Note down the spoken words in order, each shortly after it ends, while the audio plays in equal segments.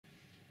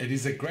It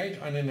is a great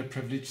honor and a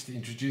privilege to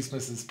introduce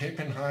Mrs.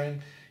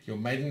 Pepenheim. Your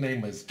maiden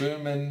name was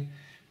Berman.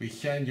 We're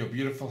here in your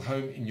beautiful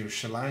home in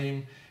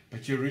Yerushalayim,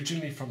 but you're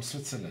originally from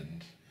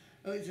Switzerland.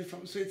 Originally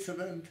from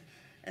Switzerland,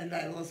 and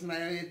I was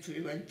married.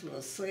 We went to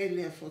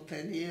Australia for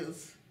 10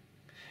 years.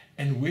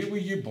 And where were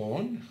you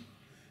born?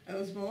 I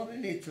was born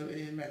in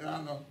Italy, in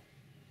Merano.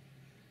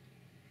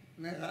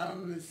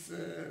 Merano is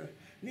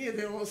near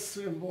the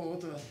Austrian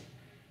border.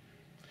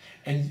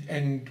 And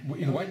in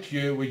what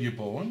year were you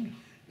born?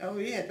 Now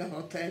we had a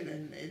hotel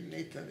in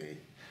Italy.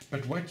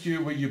 But what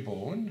year were you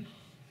born?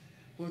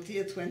 What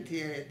year?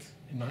 28.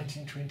 In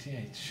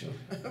 1928, sure.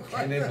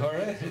 Quite a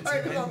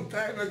long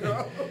time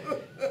ago.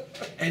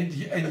 and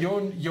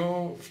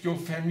your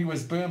family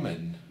was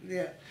Berman.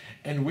 Yeah.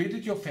 And where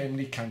did your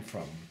family come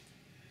from?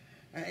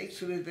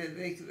 Actually,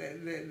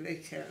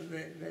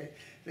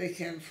 they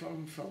came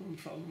from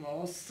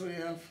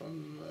Austria,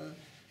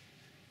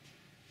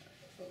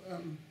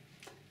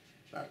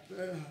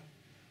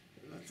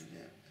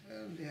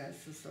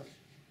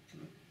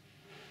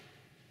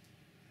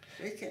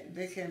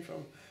 They came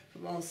from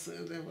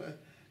Austria. They were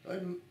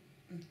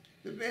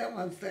the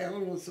Bermans. They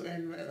always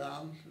went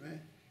around.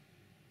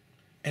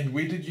 And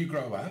where did you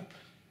grow up?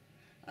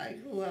 I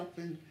grew up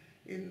in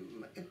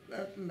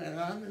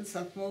Meran in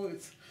St.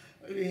 Moritz.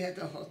 We had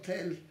a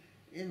hotel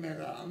in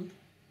Meran,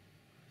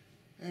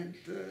 and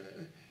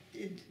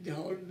in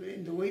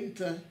the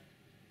winter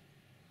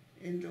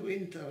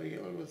we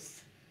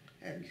always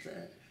had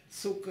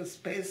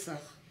Sukkot,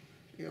 Pesach.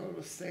 We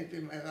always stayed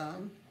in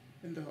Meran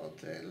in the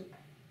hotel,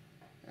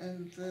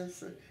 and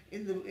so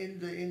in the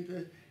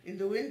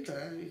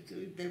winter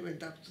they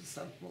went up to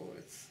St.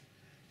 Moritz,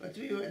 but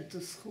we went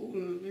to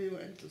school. We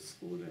went to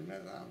school in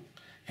Meran.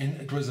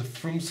 And it was a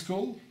frum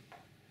school?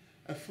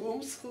 A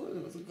frum school.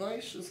 It was a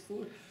Goyish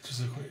school. It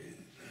was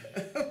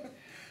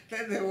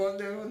Then there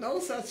were no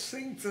such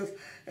things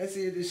as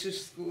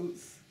Yiddish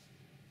schools.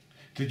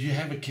 Did you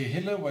have a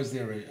kehillah? Was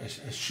there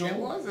a shul? There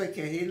was a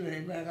kehillah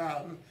in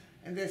Meran,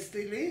 and there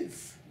still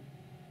is,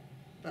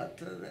 but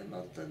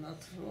they're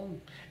not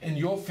frum. And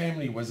your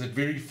family, was it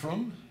very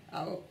frum?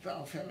 Our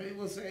family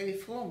was very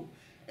frum,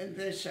 and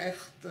the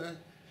shecht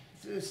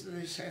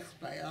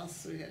by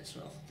us, we had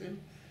shechtim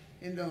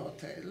in the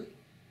hotel,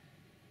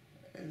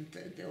 and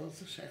there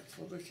was a shecht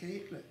for the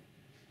kehillah.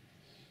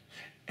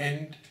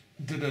 And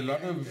did a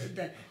lot of...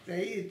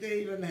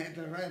 They even had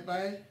a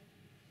rabbi.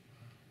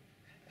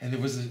 And there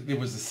was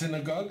a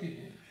synagogue?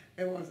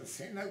 There was a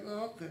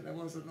synagogue, and there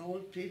was an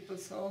old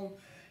people's home.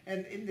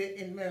 And in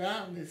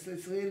Meran,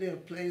 it's really a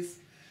place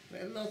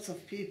where lots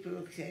of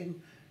people came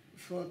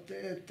for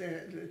the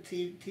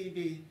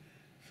TB,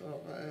 for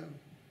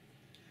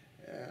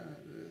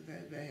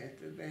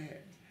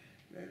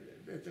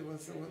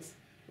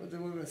they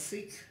were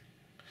sick.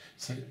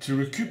 So to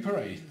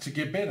recuperate, to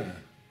get better.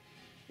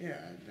 Yeah,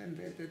 and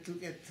to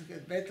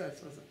get better.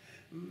 It was a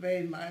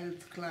very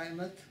mild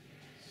climate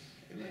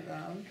in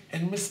Iran.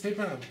 And Miss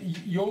Pepenheim,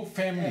 your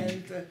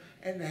family...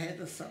 And they had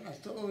a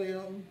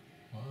sanatorium.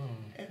 Wow.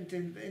 And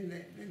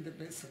in the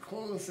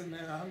Besakos in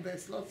Iran,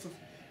 there's lots of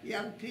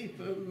young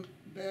people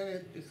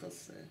buried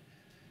because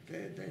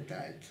they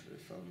died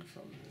from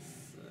this.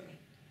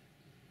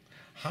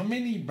 How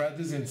many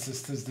brothers and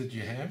sisters did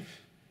you have?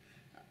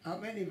 How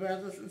many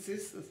brothers and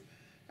sisters?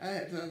 I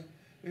had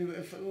we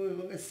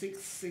were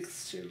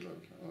six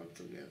children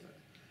altogether.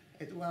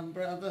 I had one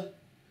brother,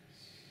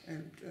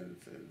 and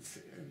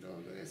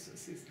all the rest of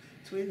his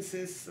twin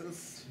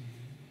sisters,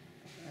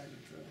 and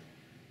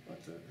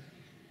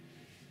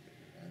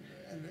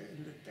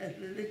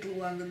the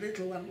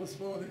little one was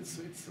born in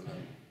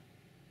Switzerland.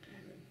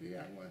 The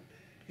young one,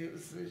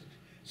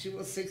 she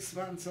was 6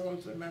 months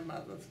old when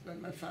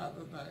my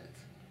father died.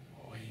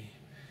 Oy.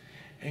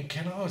 And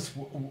can I ask,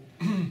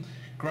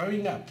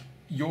 growing up,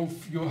 your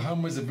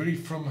home was a very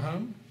frum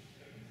home?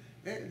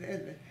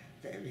 Then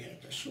we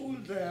had a shul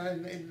there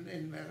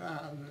in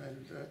Meran,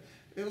 and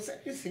there was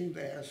everything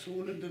there: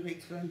 shul and the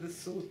mikveh and the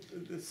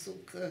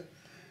sukkah,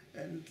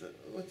 and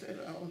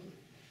whatever.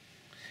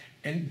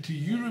 And do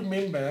you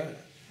remember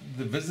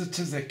the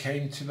visitors that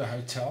came to the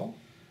hotel?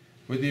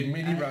 Were there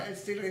many? I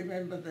still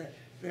remember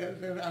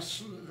the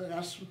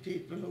Russian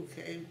people who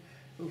came,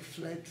 who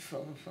fled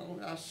from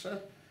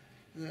Russia,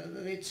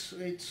 the rich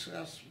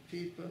Russian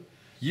people.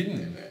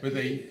 Yidden? Were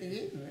they?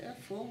 Yidden, yeah,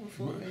 former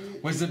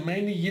Yidden. Was it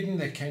mainly Yidden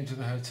that came to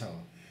the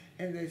hotel?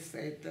 And they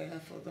stayed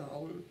there for the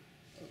whole,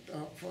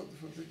 for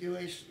the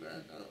Jewish,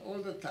 all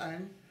the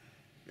time.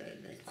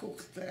 They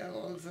cooked there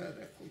also,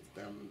 they cooked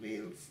their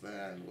meals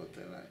there and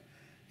whatever.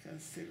 I can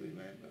still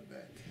remember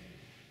that.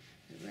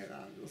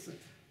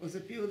 It was a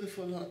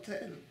beautiful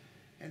hotel,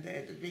 and they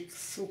had a big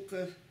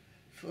sukkah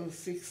for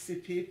 60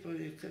 people.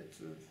 You could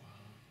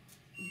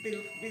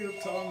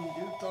built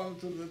on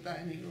to the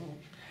dining room.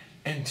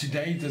 And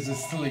today, does it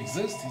still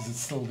exist? Is it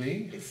still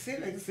there? It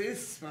still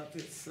exists, but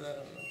it's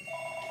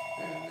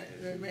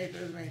they made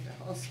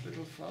a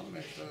hospital from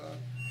it.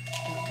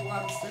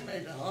 Once they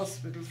made a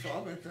hospital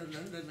from it, and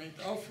then they made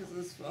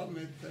offices from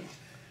it,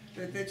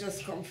 and they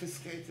just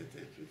confiscated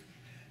it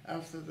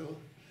after the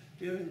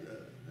during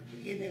the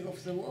beginning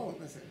of the war.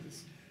 I said,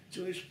 this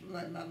Jewish,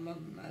 my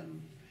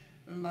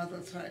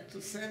mother tried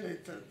to sell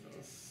it. It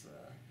was,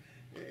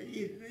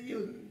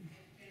 you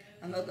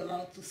are not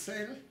allowed to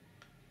sell.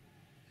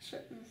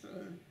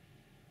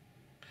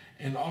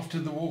 And after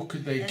the war,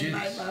 could they get?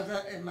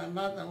 My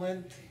mother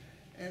went,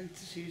 and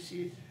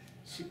she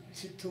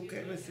took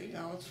everything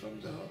out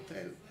from the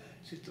hotel.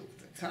 She took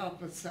the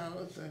carpets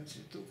out, and she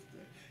took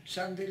the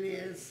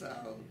chandeliers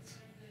out,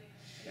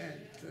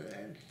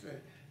 and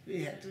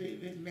we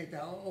made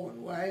our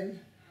own wine.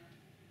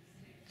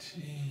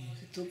 Gee.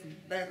 She took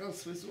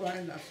barrels with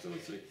wine.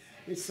 Afterwards,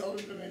 we sold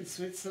them in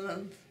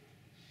Switzerland,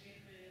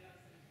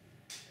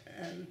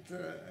 and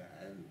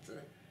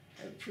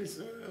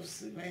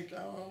preserves. We made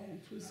our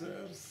own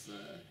preserves,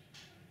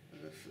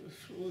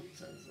 fruit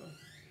and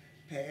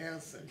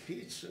pears and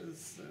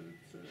peaches. And,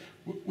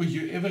 were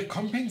you ever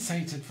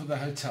compensated for the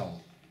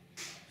hotel?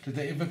 Did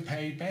they ever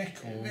pay back?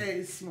 Or?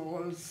 Very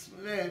small,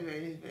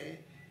 very.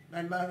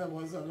 My mother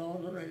was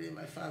alone already.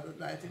 My father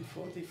died in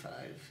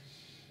 1945.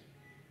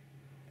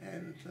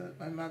 And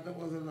my mother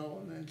was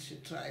alone, and she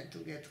tried to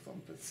get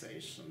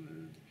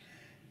compensation.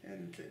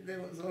 And there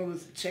was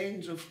always a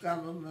change of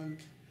government.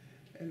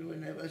 And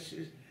whenever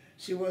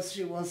she was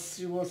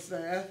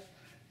there,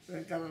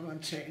 the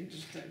government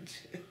changed, and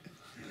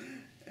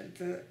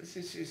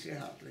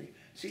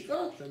she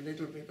got a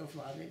little bit of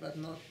money, but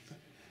not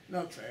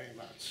very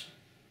much.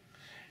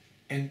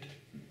 And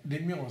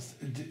let me ask,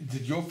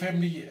 did your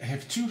family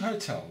have two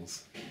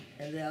hotels?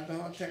 And the other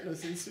hotel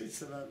was in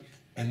Switzerland.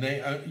 And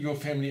your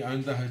family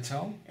owned the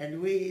hotel?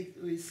 And we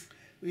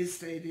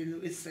stayed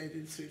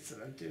in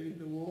Switzerland during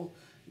the war.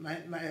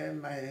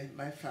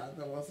 My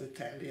father was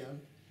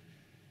Italian.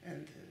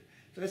 And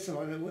first of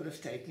all, they would have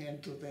taken him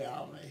to the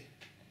army.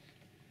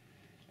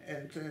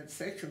 And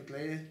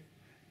secondly,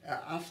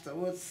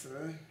 afterwards,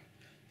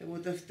 they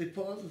would have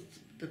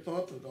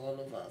deported all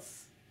of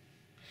us.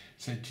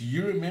 So do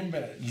you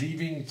remember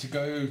leaving to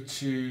go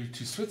to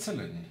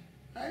Switzerland?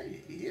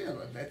 Yeah,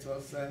 but that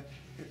was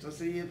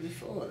the year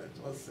before. That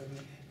was in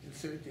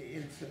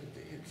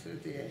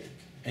 1938.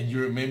 And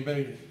you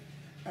remember?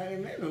 I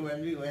remember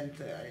when we went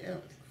there, yeah,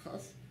 of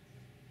course.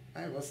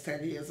 I was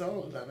 10 years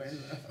old. I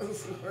mean, I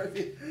was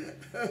already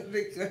a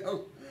big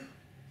girl.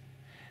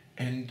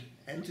 And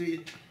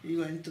we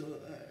went to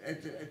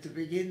at the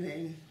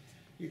beginning.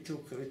 We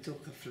took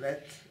a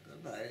flat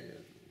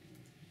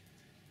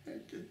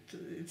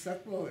in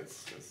St.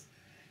 Moritz,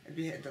 and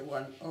we had a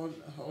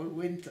whole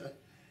winter.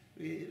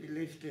 We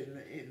lived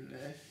in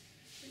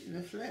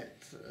a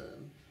flat,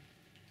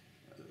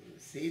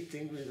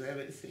 seating with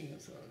everything.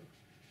 So,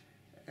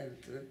 and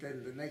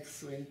then the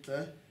next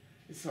winter,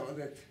 we saw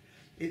that.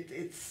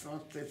 It's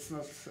not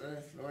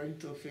going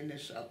to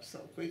finish up so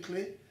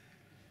quickly,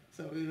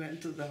 so we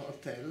went to the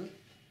hotel,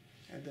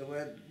 and there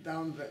were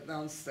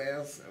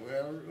downstairs there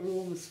were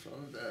rooms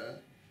from the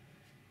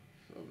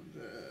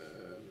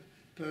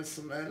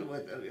personnel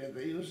where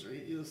they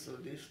usually used to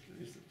live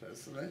the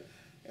personnel,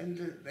 and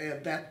they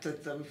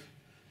adapted them.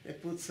 They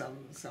put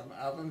some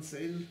ovens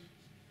in,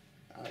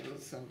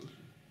 some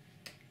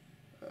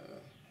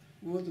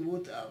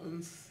wood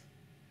ovens,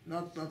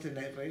 not in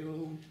every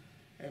room.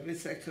 Every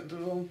second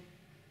room,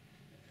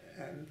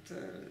 and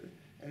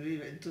we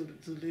went to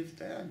live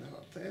there in the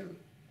hotel.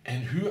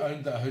 And who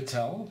owned the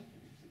hotel?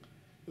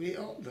 We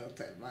owned the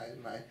hotel.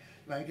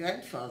 My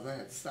grandfather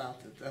had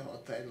started the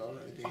hotel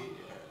already.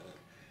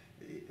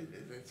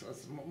 That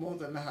was more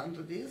than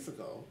 100 years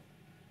ago.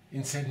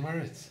 In St.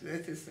 Moritz?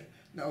 That is,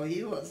 no,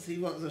 he was a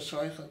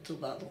shaykhah to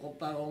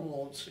Baron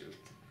Rothschild.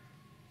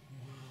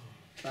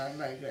 Wow.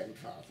 My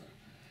grandfather,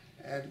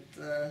 and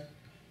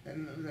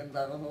then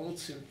Baron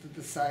Rothschild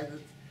decided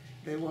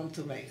they want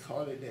to make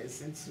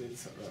holidays in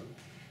Switzerland.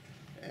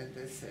 And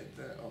they said,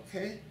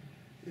 okay.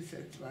 He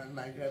said,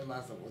 my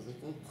grandmother was a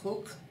good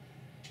cook,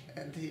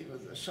 and he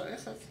was a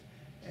shaykhah,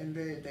 and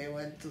they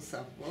went to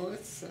St.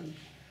 Moritz,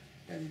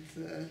 and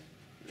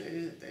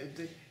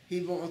he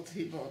bought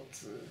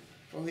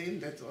for him,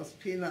 that was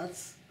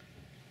peanuts.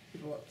 He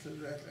bought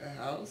a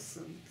house,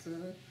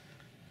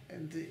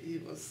 and he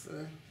was,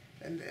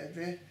 and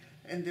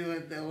they were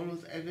there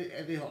almost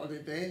every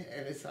holiday,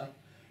 every summer.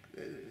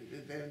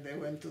 They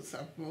went to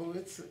St.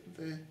 Moritz,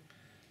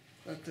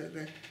 but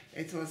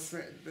it was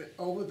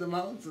over the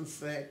mountains.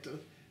 They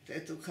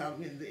had to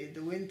come in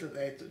the winter.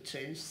 They had to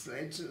change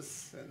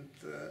sledges, and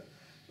it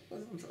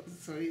wasn't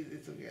so easy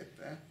to get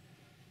there.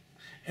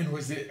 And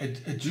was there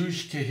a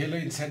Jewish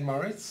kehillah in St.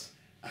 Moritz?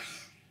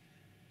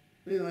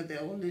 We were the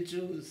only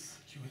Jews.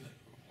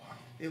 Wow.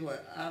 There were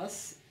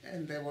us,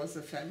 and there was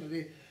a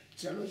family,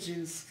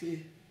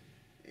 Jaluzinski,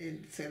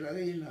 in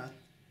Celerina.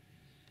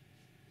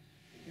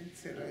 In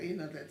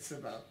Celerina, that's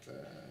about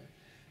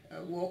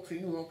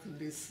walking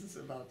distance,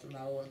 about an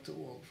hour to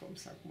walk from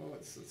St.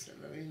 Moritz to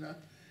Celerina.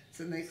 It's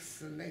the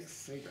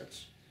next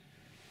village.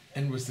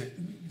 And was there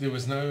there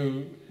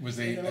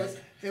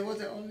were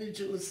the only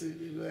Jews.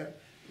 We were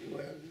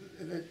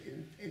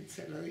in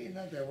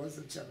Celerina. There was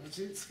a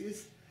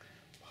Jaluzinskis,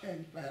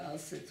 and by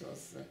us it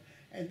was.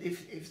 And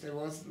if there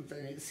wasn't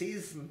any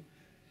season,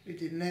 we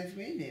didn't have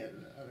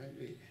minion. I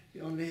mean,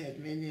 we only had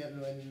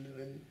minion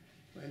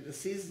when the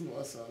season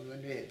was on,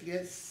 when we had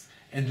guests.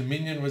 And the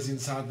minion was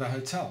inside the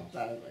hotel?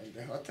 Well, in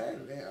the hotel,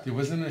 there. There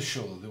wasn't a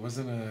shul, there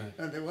wasn't a...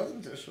 No, there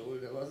wasn't a shul,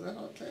 there was a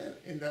hotel.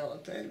 In the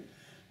hotel,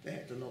 they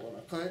had an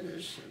Orna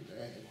Kodesh, and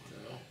they had...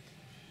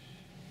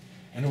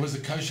 And it was a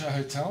kosher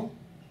hotel?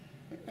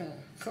 Yeah,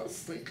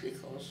 strictly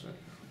kosher.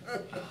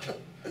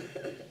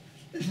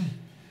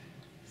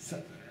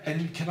 So,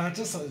 and can I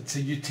just... So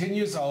you're 10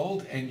 years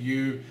old and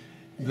you...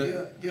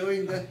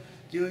 During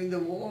the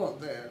war,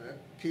 the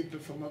people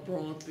from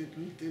abroad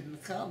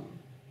didn't come.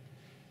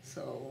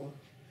 So,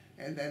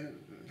 and then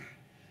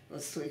it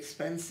was too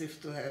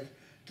expensive to have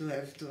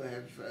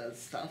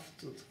stuff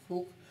to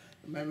cook.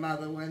 My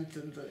mother went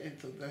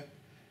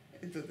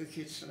into the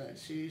kitchen and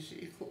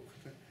she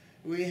cooked.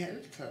 We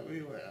helped her.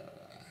 We were.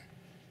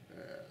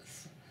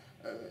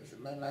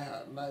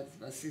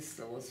 My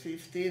sister was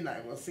 15.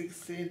 I was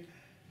 16.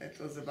 That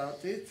was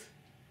about it.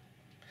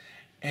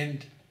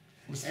 And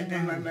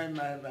then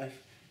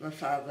my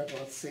father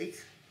got sick.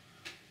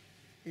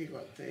 He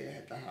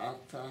had a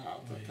heart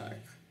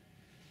attack.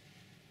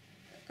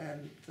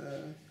 And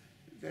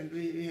then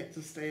we had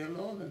to stay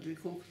alone, and we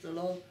cooked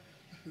alone.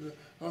 The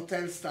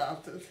hotel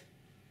started.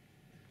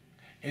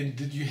 And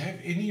did you have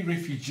any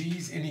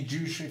refugees, any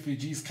Jewish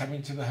refugees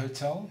coming to the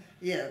hotel?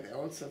 Yeah, they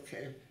also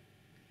came.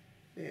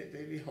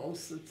 We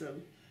hosted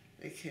them.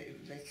 They came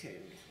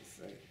because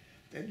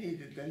they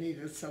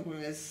needed some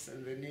rest,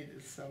 and they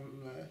needed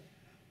some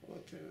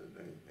whatever.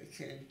 They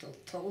came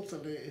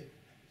totally.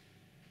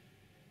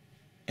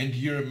 And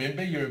you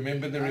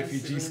remember the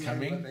refugees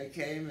coming? They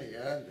came,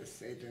 yeah, and they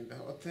stayed in the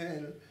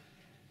hotel,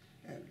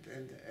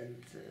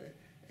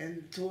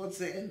 and towards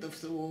the end of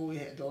the war we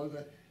had all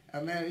the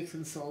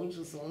American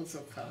soldiers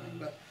also coming,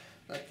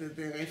 but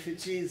the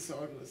refugees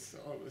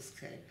always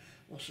came.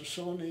 Rosh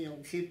Hashanah,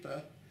 Yom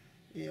Kippur,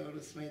 we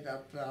always made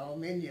up our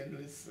minion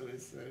with the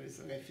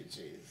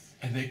refugees.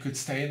 And they could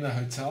stay in the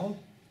hotel?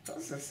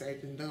 Because they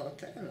stayed in the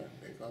hotel, and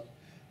they got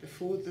the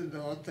food in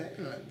the hotel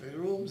and the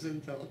rooms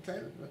in the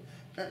hotel.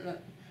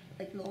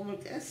 Like normal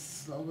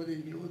guests, nobody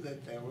knew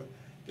that they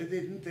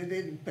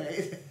didn't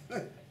pay.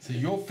 So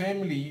your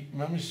family,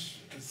 Mamish,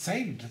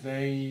 saved.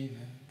 They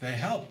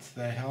helped.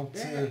 They helped.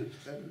 They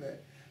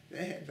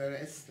had the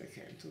rest. They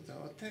came to the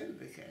hotel.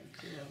 They came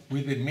to.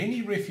 Were there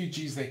many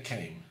refugees that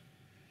came?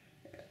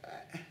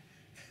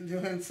 There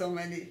weren't so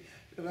many.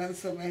 There weren't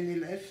so many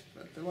left,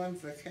 but the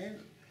ones that came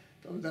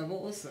from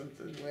Davos and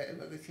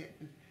wherever they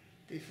came,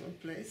 different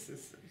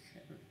places,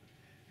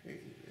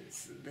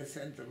 they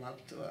sent them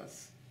up to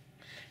us.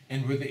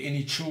 And were there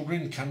any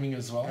children coming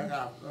as well?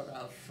 Ralph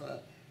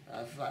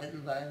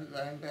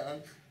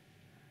Weinberg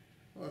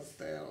was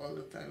there all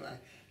the time.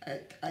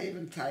 I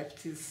even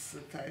typed his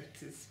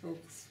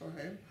books for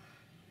him.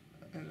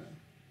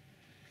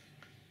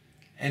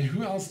 And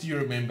who else do you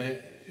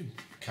remember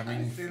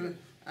coming?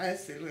 I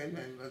still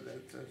remember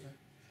that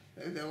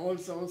there were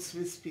also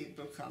Swiss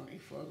people coming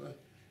for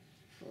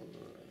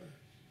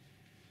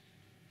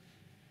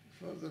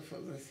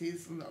the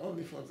season,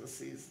 only for the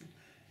season.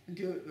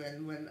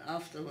 And when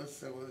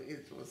afterwards we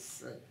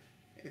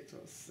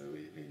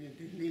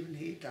didn't even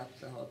heat up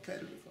the hotel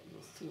because it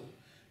was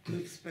too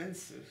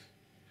expensive.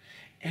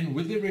 And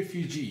with the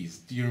refugees,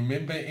 do you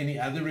remember any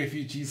other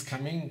refugees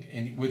coming?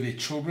 And were there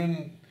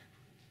children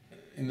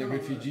in the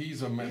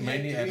refugees, or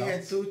mainly adults? We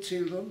had 2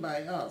 children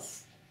by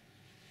us.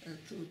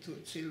 Two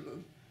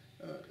children,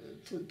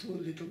 two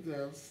little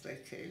girls. They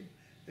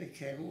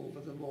came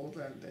over the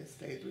border and they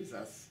stayed with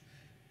us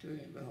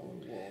during the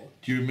whole war.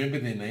 Do you remember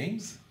their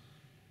names?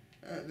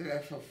 They were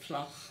from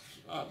Flach,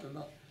 I don't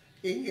know.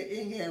 Inge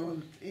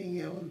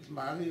and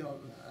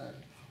Marion.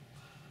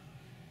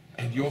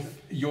 And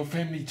your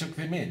family took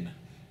them in?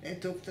 They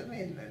took them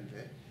in,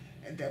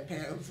 and their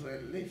parents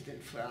lived in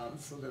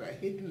France, so they were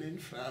hidden in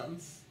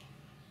France,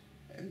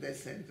 and they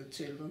sent the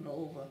children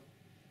over.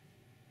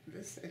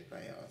 They stayed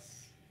by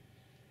us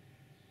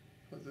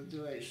for the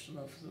duration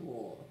of the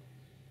war.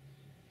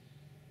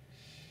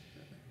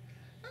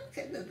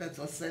 Okay, that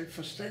was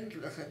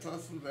selbstverständlich. It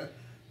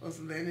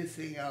wasn't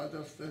anything out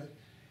of the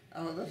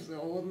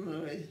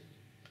ordinary.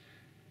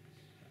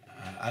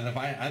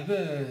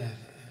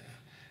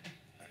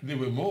 There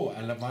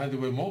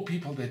were more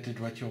people that did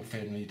what your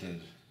family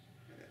did.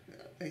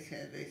 They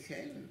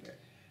came,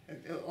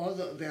 and all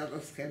the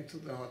others came to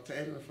the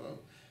hotel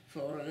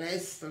for a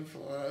rest and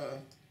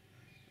for.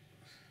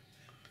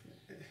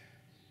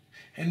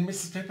 And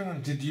Mrs.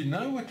 Pepenheim, did you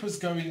know what was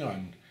going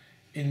on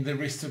in the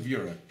rest of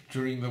Europe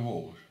during the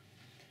war?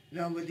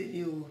 Nobody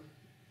knew.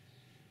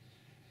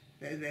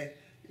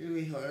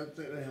 We heard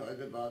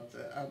about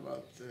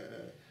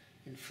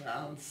in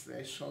France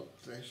they shot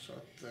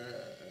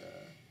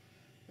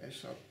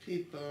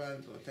people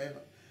and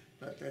whatever,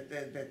 but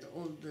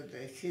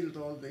they killed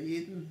all the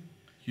Yidden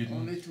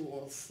only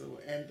towards the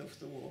end of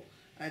the war.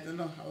 I don't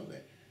know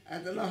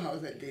how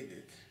they did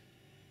it.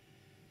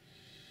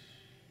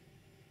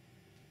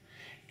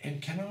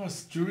 And can I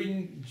ask,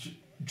 during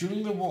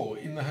the war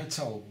in the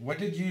hotel, what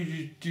did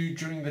you do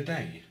during the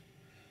day?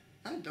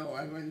 I know,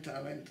 I went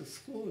to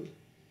school.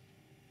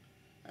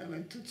 I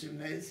went to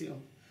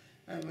gymnasium.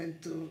 I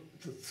went to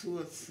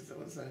Zurz. There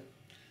was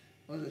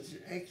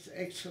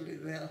actually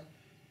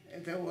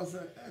there was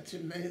a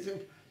gymnasium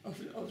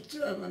of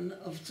German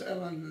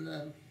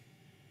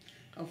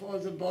of all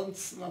the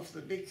bondsmen of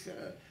the big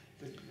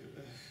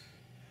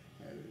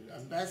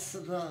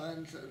ambassador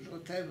and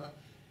whatever.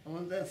 All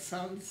their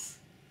sons,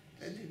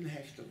 they didn't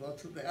have to go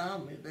to the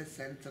army. They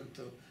sent them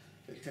to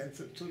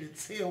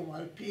Lyceum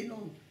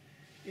Alpinum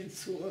in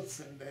Zurz,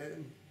 and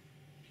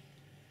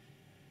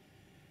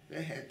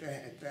they had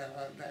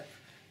that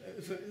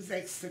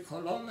sechste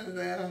Kolonne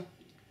there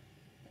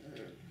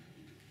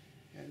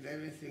and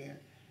everything.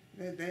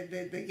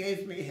 They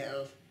gave me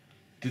hell.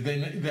 Did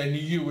they knew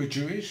you were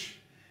Jewish?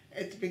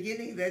 At the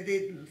beginning they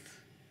didn't,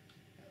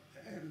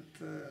 and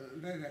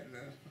then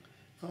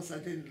of course I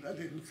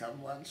didn't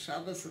come one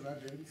Shabbos, and I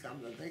didn't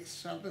come the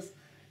next Shabbos,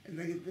 and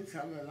they didn't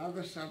come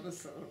another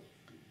Shabbos. So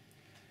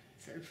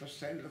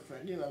selbstverständlich,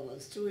 I knew I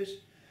was Jewish,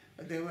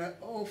 but they were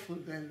awful.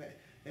 Then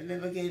they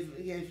never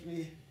gave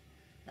me.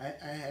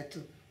 I had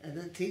to, and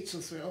the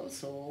teachers were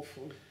also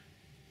awful.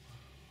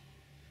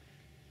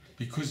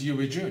 Because you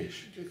were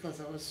Jewish.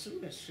 Because I was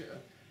Jewish,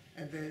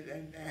 and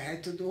I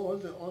had to do all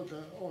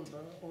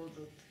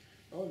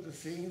the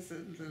things,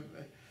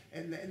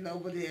 and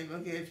nobody ever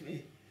gave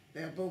me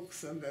their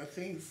books and their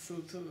things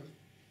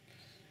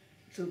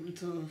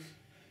to.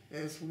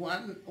 There's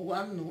one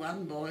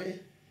boy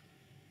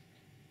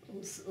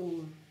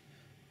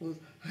who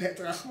had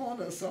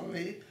Rachmanos on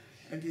me,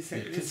 and he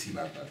said, "Listen,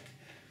 Papa,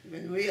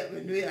 when we are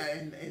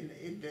in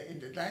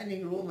the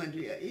dining room and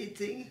we are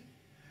eating,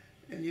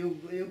 and you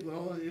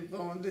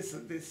go on this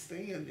and this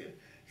thing, and you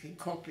can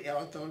copy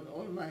out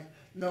all my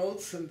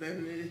notes, and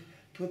then we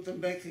put them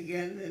back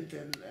again, and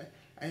then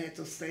I had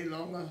to stay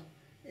longer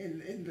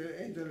in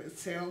the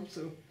Lyceum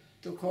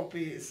to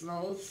copy his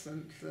notes,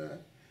 and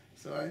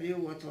so I knew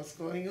what was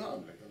going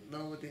on, because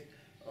nobody,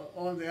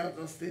 all the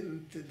others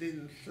didn't.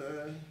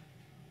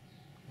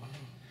 Wow.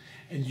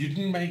 And you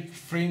didn't make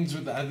friends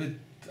with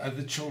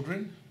other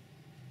children?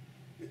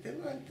 There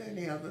weren't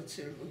any other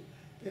children.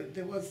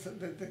 There was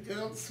the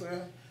girls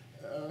were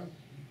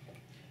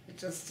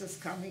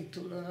just coming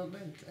to learn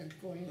and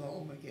going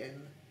home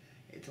again.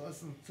 It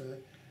wasn't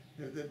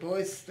the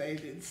boys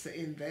stayed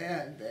in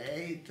there, and they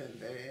ate and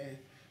they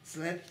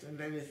slept and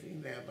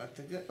everything there, but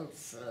the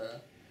girls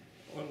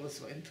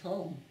always went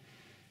home.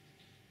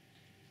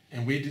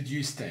 And where did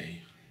you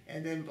stay?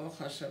 And then Baruch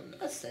Hashem,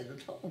 I stayed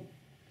at home.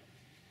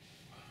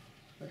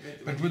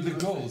 But with the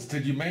girls,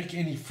 did you make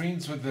any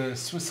friends with the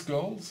Swiss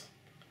girls?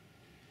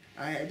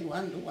 I had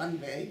one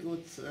very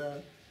good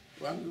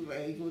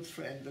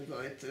friend, a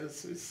Goethe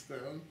Swiss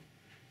girl.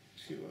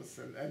 She was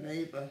a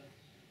neighbor.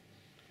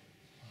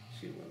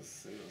 She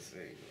was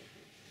very good.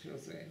 She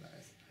was very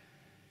nice.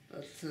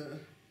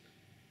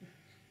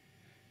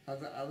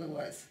 But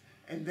otherwise,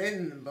 and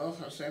then Baruch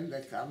Hashem,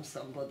 there comes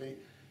somebody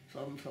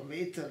from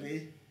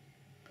Italy,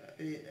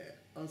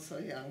 also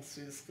a young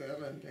Swiss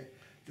girl, and they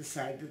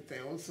decided they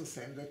also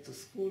send her to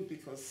school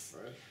because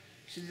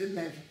she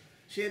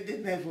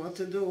didn't have what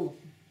to do.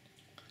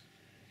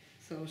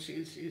 So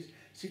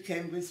she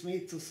came with me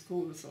to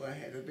school, so I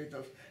had a bit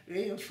of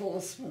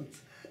reinforcement.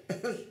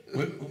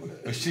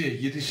 Was she a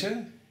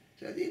Yiddisher?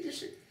 She had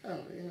Yiddish,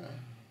 oh yeah.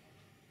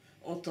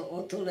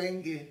 Otto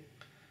Lengi.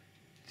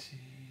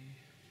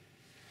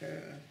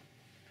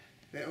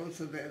 They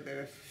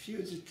were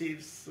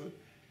fugitives, so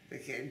they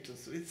came to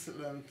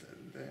Switzerland,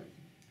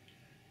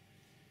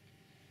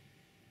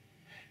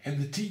 and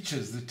the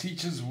teachers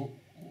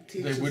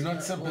they were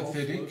not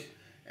sympathetic. Awful.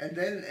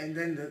 And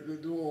then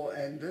the war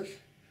ended,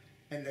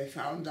 and they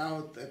found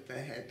out that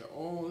they had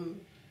all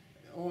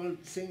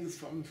things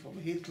from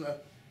Hitler.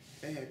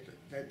 They had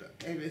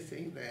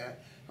everything there,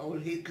 whole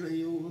Hitler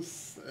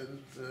use,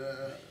 and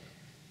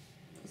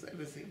was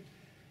everything.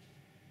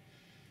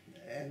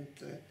 And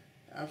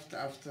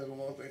after the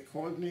war, they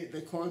called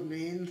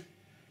me in.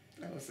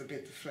 I was a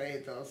bit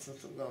afraid also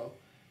to go.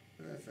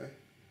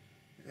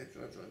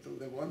 What do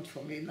they want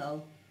from me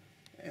now?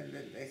 And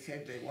then they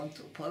came, they want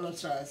to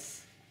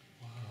apologize.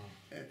 Wow.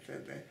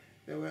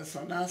 They were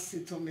so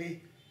nasty to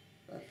me,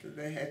 but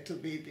they had to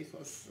be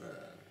because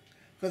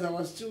I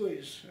was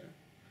Jewish.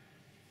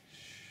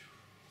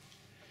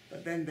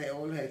 But then they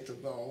all had to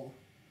go.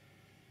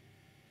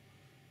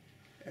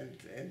 And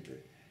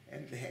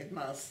the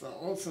headmaster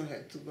also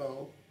had to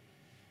go.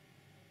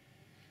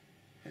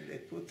 And they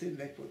put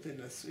in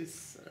a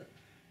Swiss,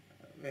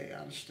 very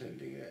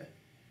anständige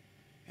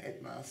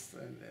headmaster,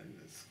 and then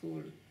the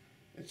school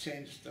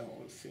changed the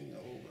whole thing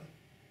over.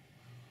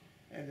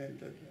 And then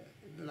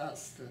the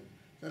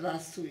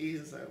last 2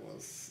 years it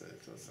was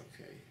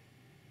okay.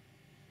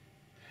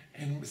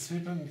 And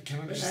Pepen,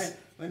 can I just...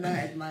 When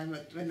I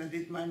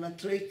did my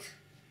matric,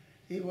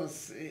 he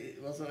was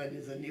already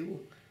the new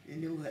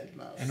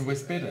headmaster. And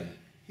was better?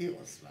 He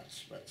was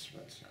much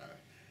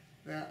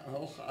very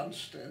hoch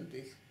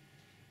anständig.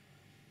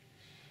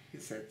 He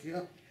said,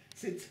 yeah,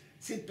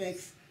 sit back.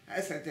 I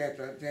said,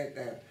 they had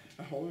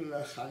a whole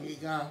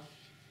chagiga,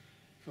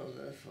 for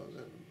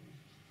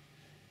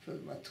the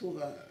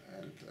Matura,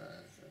 and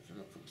I said,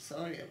 look, I'm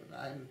sorry, but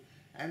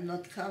I'm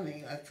not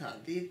coming. I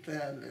can't eat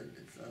there,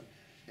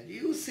 and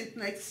you sit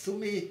next to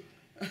me.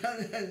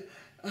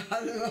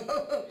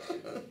 Hello.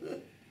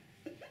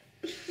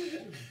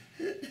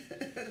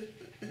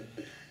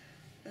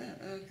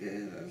 Okay,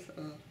 that's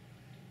all.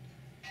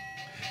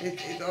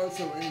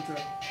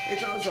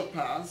 It also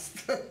passed.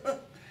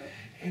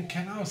 And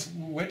can I ask,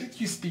 what did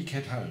you speak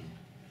at home?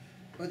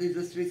 What did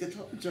you speak at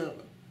home?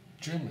 German.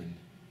 German?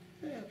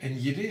 Yeah. And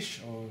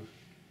Yiddish, or?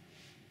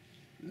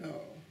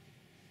 No.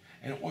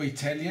 And or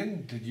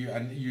Italian? Did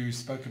you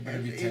spoke a bit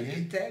of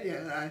Italian?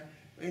 Italian.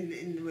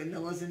 When I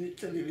was in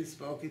Italy, we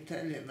spoke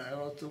Italian. I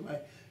wrote to my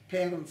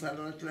parents. I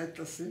wrote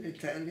letters in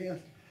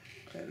Italian,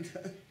 and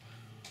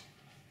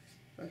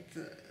but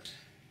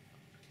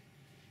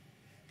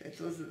that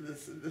was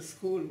the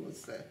school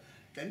was there.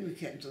 Then we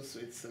came to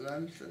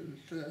Switzerland and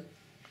we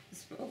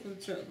spoke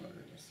German.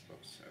 We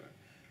spoke German.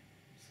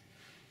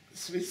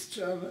 Swiss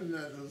German,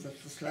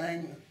 the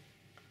slang,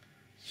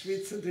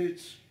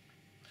 Schweizerdeutsch.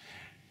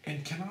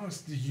 And can I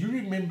ask, do you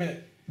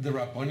remember the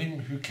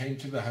Rabbonim who came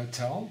to the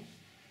hotel?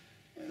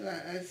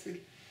 I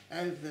think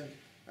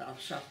Rav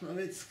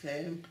Schachnowitz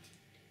came,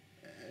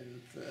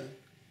 and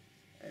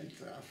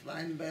Rav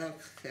Weinberg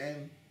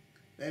came.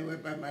 They were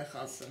by my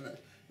house on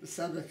the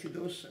Seder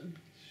Kiddushin.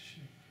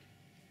 Sure.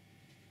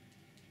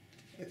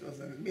 It was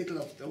in the middle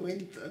of the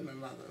winter, and my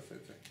mother said,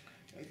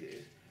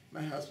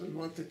 my husband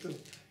wanted the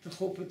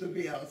chuppah to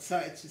be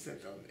outside. She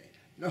said, oh,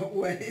 no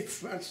way,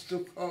 it's much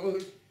too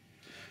cold.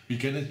 We're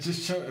going to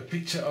just show a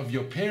picture of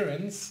your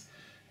parents.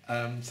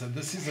 So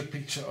this is a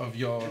picture of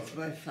your... That's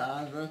my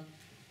father.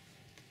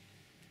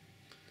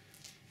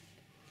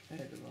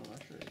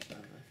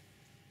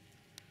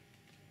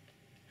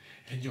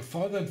 And your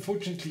father,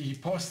 unfortunately, he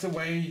passed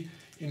away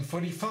in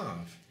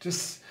 45.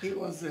 Just... He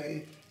was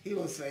very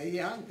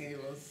young. He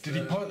was... Did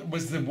he pass,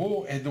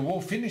 had the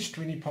war finished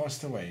when he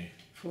passed away?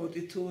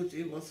 42,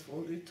 he was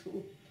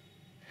 42.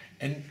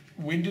 And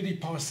when did he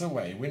pass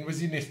away? When was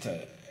he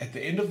nifta? At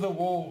the end of the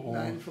war? Or?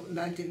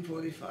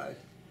 1945.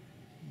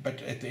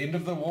 But at the end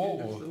of the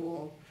war? End of the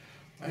war.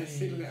 I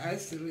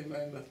still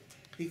remember.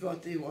 He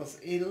was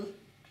ill,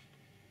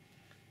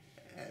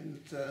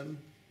 and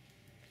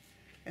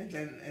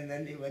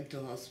then he went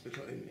to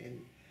hospital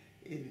in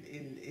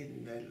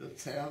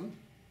Luzern,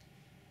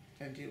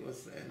 and he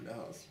was in the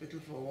hospital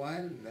for a while,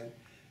 and then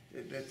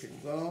they let him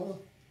go,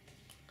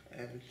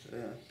 and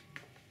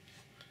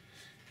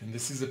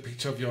this is a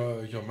picture of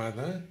your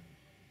mother?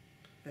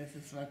 This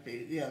is my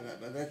picture, yeah,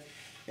 but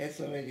that's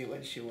already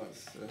when she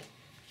was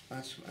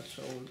much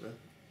older.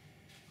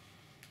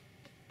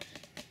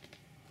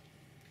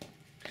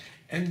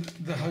 And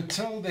the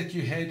hotel that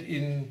you had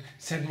in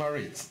St.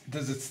 Moritz,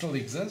 does it still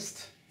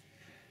exist?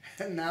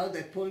 And now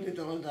they pulled it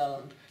all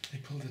down. They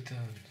pulled it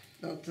down.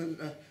 Not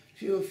a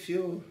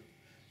few,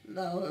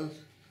 now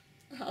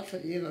half a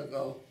year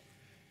ago,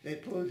 they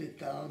pulled it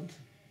down.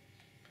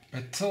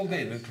 But till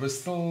then, it was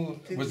still,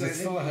 was it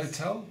still a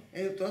hotel?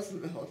 It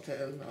wasn't a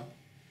hotel, no.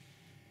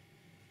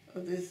 Oh,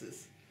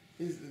 this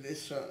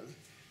show.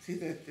 See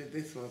that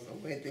this was a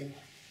wedding.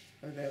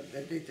 And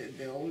they did it in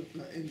the old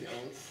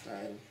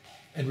style.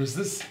 And was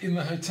this in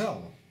the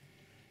hotel?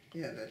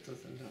 Yeah, that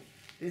was in the...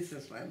 This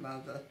is my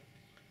mother.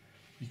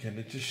 You're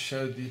going to just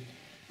show the...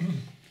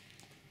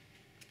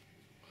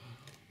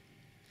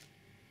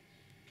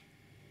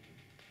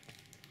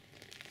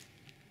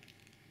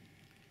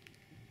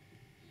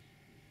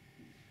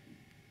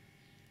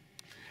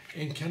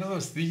 And can I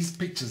ask, these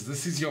pictures,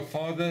 this is your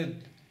father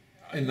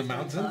in the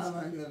mountains? My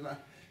father,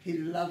 he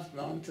loved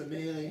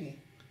mountaineering.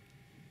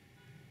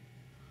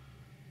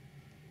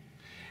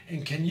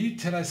 And can you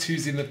tell us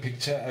who's in the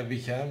picture over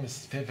here,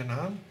 Mrs.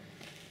 Pepenheim?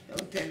 Oh,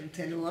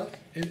 tell what?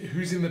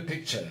 Who's in the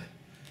picture?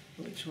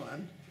 Which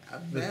one?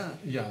 Up there?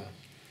 Yeah.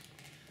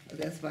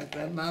 That's my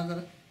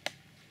grandmother.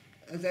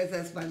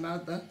 That's my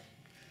mother.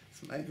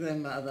 It's my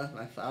grandmother,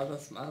 my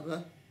father's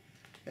mother.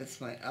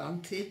 That's my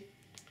auntie,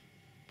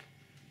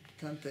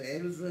 Tante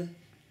Else.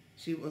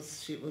 She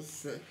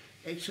was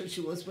actually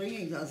she was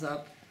bringing us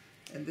up,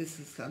 and this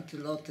is Tante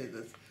Lotte.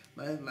 That's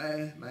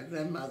my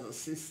grandmother's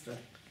sister.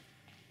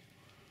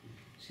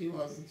 She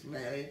wasn't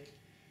married.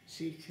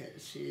 She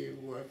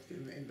worked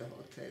in the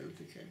hotel.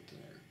 They came to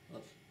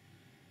her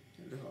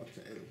in the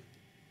hotel.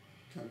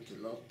 Tante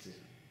Lotte.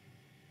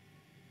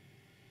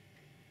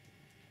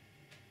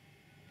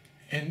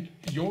 And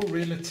your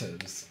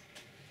relatives,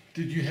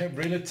 did you have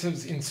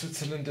relatives in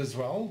Switzerland as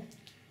well?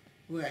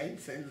 Where in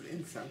St.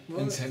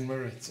 Moritz? In St.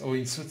 Moritz, or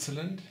in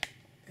Switzerland?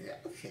 Yeah,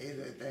 okay.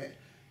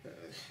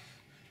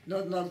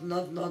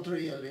 Not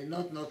really.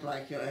 Not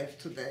like you have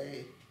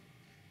today.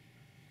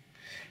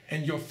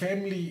 And your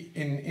family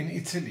in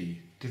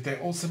Italy, did they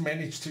also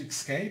manage to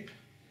escape?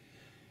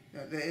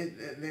 Yeah,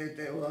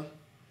 they were.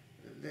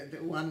 The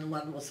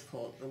one was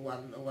caught. The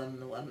one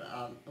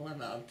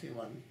auntie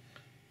one.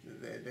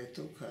 They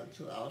took her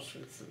to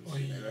Auschwitz and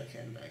she never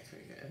came back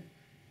again.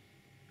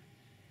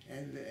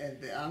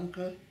 And the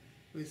uncle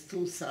with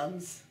two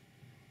sons,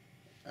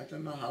 I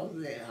don't know how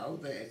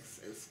they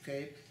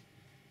escaped.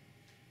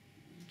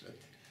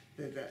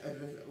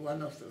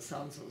 One of the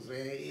sons was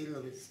very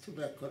ill with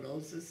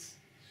tuberculosis.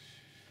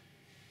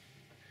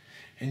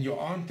 And your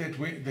aunt that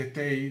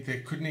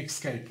they couldn't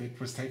escape, that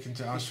was taken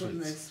to Auschwitz.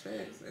 Couldn't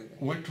escape.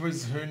 What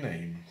was her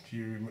name? Do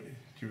you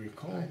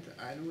recall?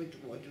 I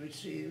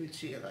which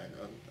year I don't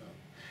know.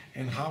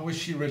 And how was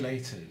she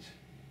related?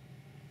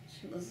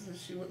 She was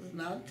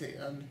an auntie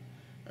and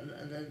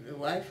the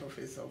wife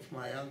of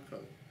my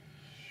uncle.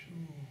 Sure.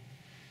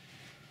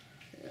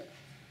 Yeah.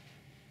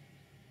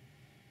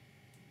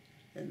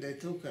 And they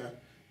took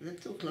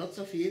lots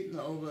of Yidden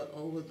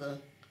over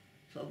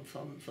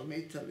from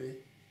Italy.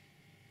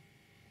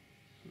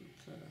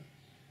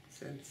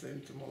 And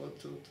sent them all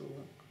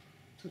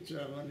to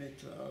Germany,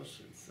 to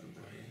Auschwitz,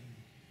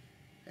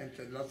 and a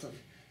lot of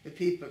the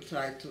people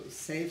tried to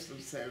save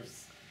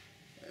themselves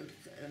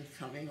and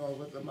coming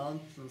over the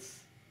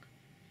mountains.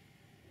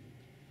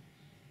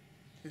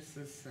 This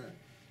is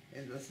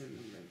it was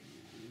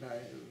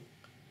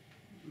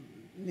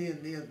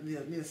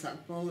near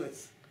St.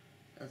 Moritz,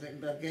 I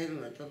think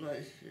Bergel. I don't know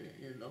if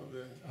you know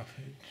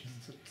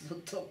the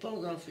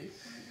topography.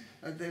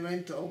 And they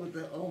went over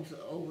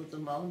the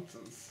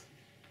mountains.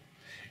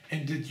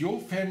 And did your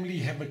family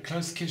have a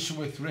close connection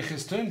with Recher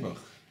Sternbuch?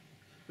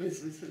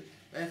 With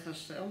Recher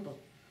Sternbuch?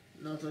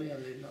 Not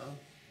really, no.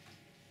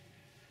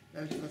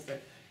 No, because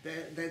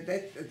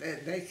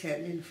they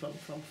came in from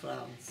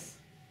France.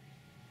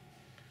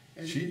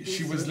 And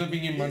she was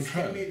living in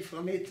Montreux? Came in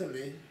from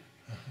Italy.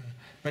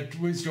 But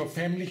was your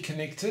family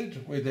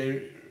connected? Were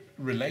they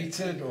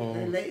related or?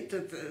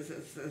 Related,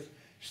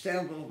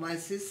 Sternbuch, my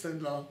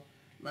sister-in-law.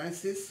 My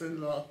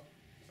sister-in-law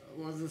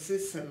was a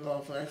sister-in-law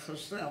of Recher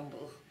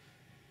Sternbuch.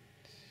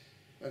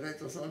 But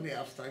that was only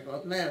after I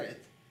got married.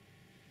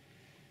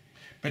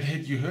 But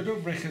had you heard of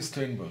Recher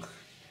Sternbuch?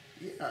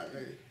 Yeah,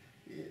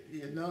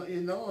 you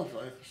know of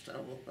Recher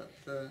Sternbuch, but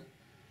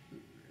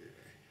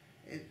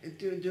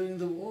during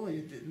the war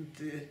you didn't.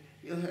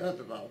 You heard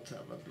about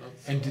her, but not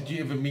so. And did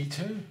you ever meet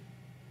her?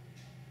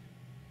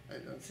 I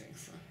don't think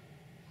so.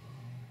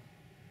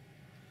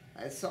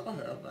 I saw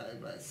her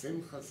by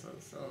Simchas or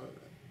so.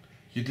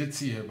 You did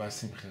see her by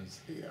Simchas?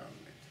 Yeah.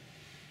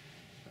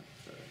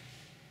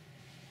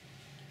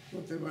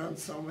 But there weren't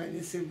so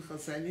many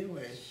Simchas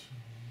anyway.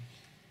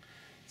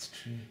 It's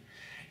true.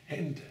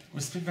 And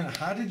Ms. Pepenheim,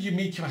 how did you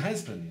meet your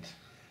husband?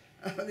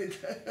 It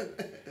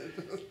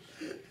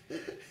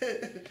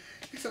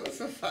was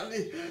a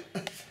funny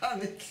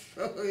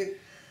story.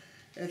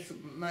 It's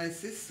my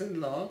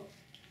sister-in-law.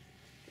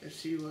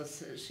 She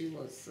was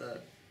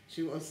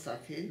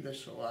stuck in the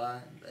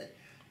Shoah, and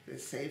they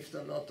saved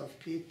a lot of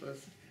people.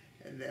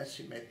 And there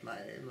she met my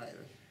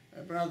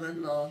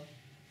brother-in-law.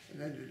 And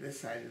then they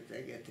decided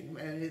they're getting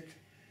married.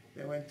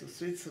 They went to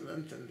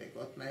Switzerland and they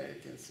got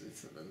married in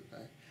Switzerland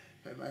by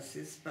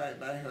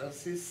her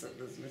sister,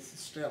 was Mrs.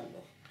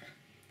 Sternbuch.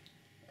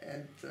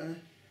 And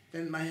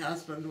then my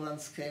husband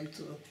once came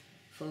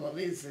for a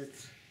visit.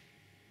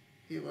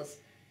 He was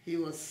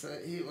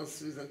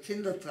with a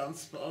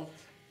Kindertransport.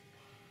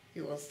 He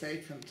was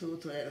taken to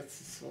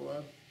Eretz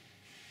Yisrael.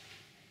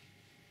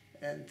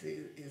 And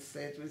he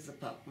stayed with the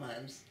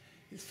Pepenheims.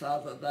 His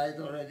father died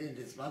already, and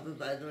his mother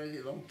died already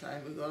a long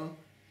time ago,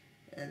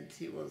 and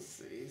he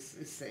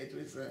stayed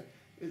with the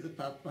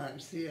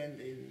Pepenheims here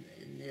in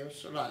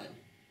Yerushalayim.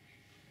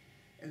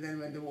 And then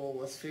when the war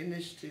was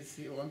finished,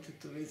 he wanted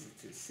to visit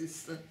his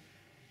sister,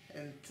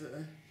 and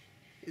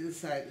he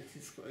decided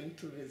he's going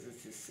to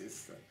visit his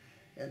sister.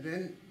 And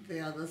then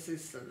the other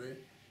sister, the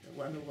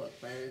one who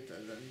got married,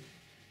 and then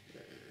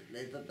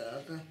Lea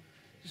Berger,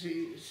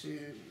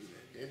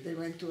 they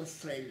went to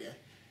Australia.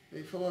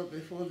 Before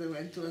they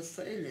went to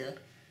Australia,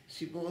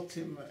 she bought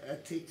him a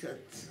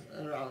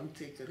round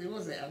ticket. He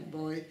was a young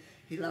boy.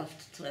 He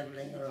loved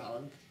traveling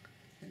around.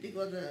 And he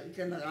got a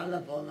general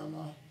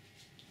abonnement.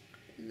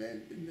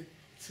 In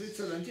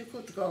Switzerland, you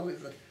could go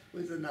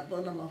with an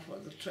abonnement for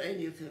the train.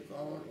 You could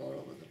go all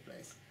over the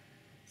place.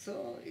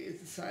 So he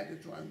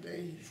decided one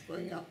day he's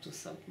going up to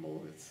St.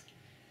 Moritz.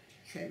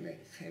 Came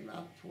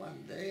up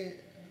one day,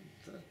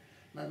 and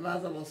my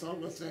mother was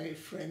always very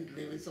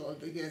friendly with all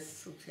the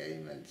guests who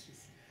came, and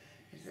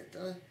he said,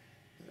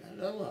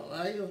 hello,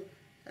 how are you?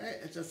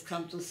 I just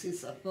come to see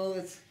St.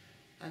 Moritz.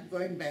 I'm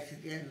going back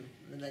again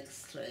the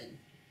next train.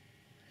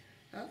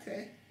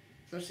 Okay.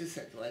 So she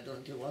said, why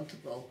don't you want to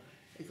go?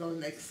 We go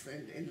in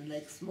the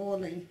next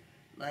morning.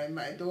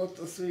 My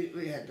daughters,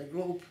 we had a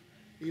group.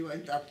 We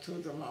went up to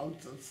the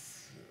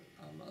mountains,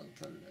 a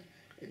mountain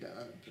in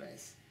another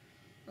place.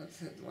 I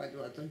said, why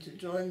don't you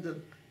join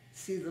them?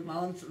 See the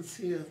mountains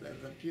here,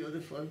 they're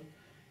beautiful.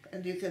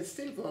 And you can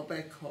still go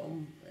back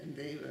home in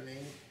the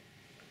evening.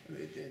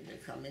 They're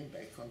coming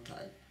back on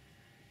time.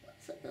 I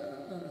said,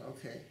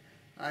 okay.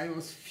 I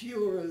was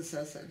furious.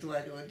 I said,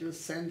 why don't you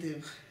send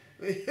him?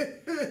 He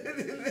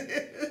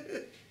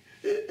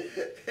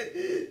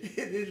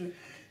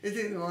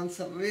didn't want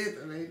some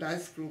very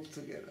nice group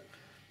together.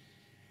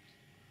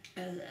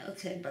 And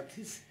okay, but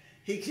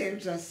he came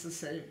just the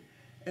same.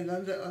 And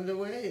on the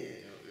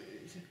way,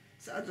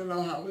 So I don't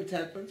know how it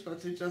happens,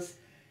 but we just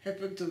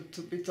happened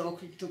to be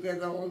talking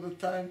together all the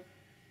time.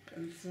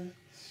 And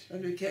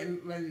when we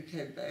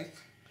came back,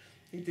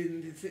 he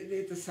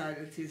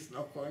decided he's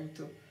not going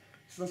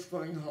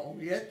home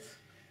yet.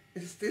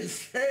 He's still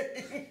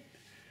staying.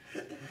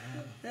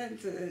 And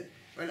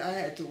well, I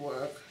had to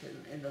work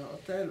in the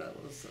hotel. I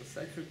was a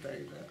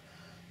secretary there.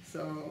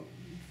 So,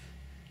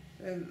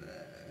 and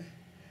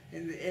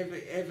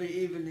every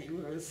evening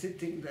we were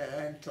sitting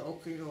there and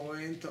talking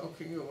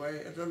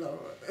away, I don't know.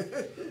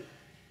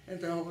 And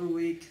the whole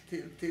week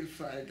till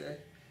Friday.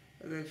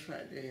 And then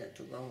Friday he had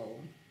to go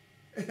home.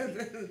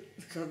 And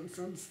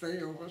couldn't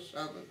stay over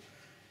Shabbat.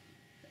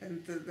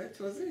 And that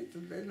was it.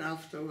 And then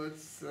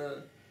afterwards,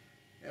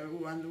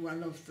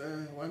 one of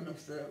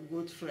the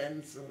good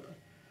friends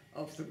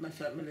of my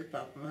family,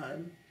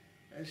 Pepenheim,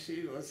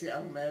 she was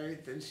young,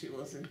 married, and she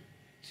was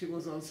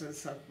also in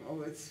St.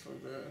 Moritz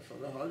for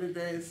the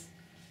holidays,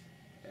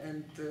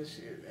 and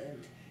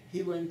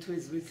he went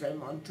with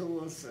them on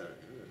tours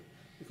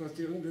because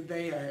during the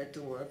day I had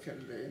to work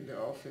in the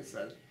office.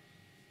 I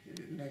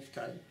didn't have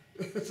time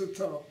to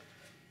talk,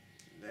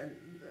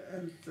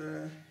 and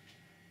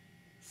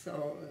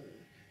so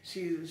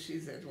she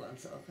said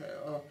once, okay,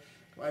 oh,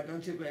 why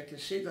don't you make a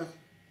shidduch?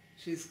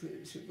 She's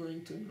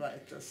going to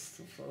invite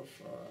us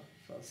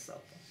for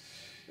supper.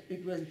 We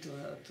went to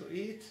her to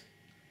eat,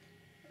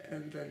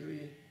 and then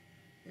we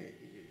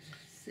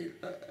still,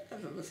 I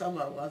don't know,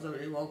 somehow or other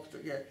we walked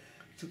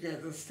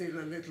together still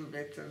a little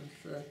bit, and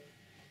it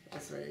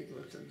was very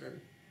good. And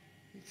then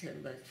we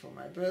came back for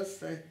my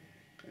birthday,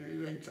 and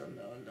we went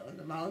on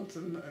the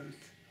mountain, and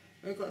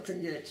we got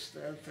engaged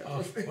there.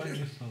 Oh,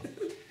 wonderful.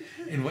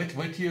 In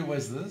what year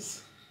was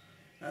this?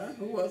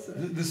 Who was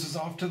it? This was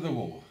after the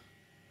war.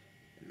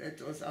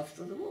 That was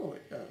after the war,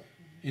 yeah.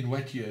 In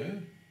what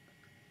year?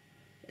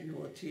 In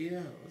what year?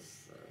 I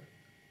was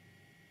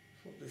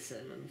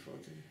 47,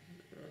 40.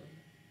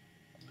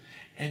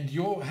 And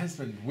your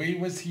husband, where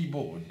was he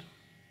born?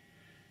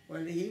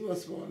 Well, he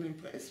was born in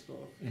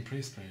Pressburg. In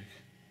Pressburg.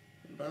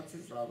 In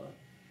Bratislava.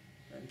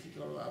 And he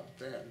grew up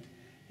there. And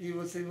he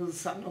was the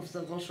son of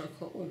the Rosh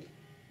HaKol.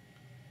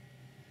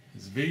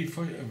 It's very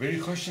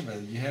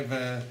Choshever. You have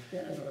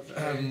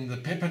the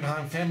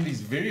Pepenheim family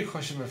is very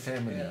Choshever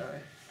family. Yeah.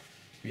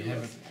 We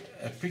have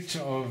a picture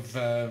of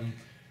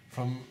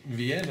from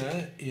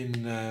Vienna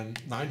in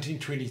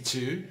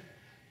 1922.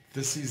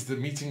 This is the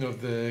meeting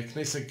of the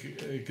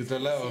Knesset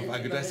Gedolah of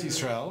Agudas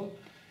Yisrael,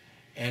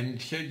 and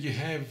here you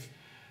have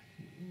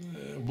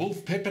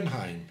Wolf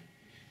Pepenheim.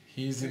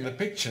 He's in the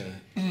picture.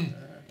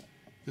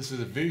 This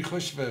was a very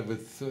Choshever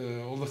with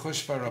all the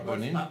Choshever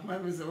Rabbanim. My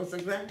was a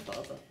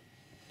grandfather.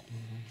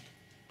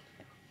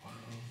 Wow.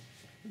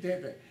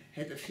 They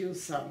had a few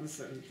sons,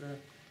 and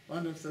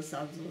one of the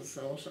sons was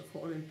Rosh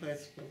HaKol in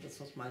Pressburg. This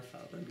was my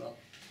father-in-law.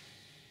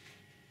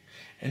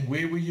 And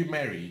where were you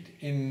married?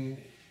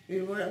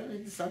 We were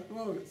in St.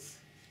 Moritz.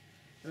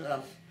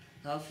 Rav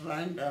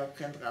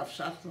Weinberg and Rav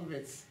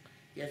Schachtenwitz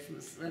gave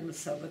them a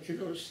Seder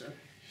Kiddush.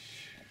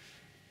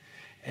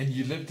 And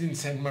you lived in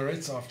St.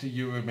 Moritz after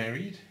you were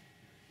married?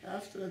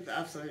 After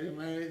we were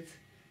married,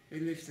 we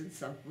lived in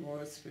St.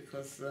 Moritz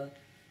because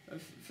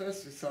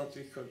first we thought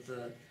we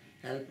could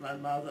help my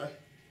mother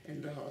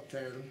in the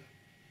hotel.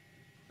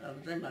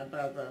 Then my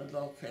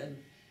brother-in-law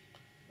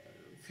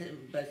came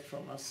back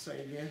from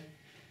Australia,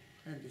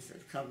 and he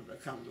said, come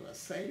to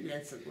Australia,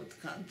 it's a good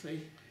country,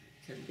 you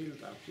can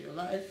build up your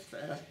life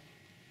there.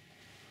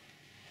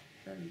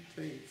 And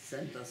they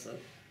sent us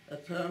a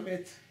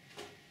permit.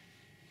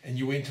 And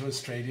you went to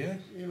Australia?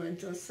 We went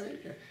to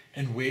Australia.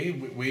 And where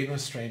in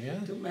Australia?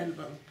 To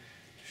Melbourne.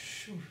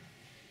 Sure.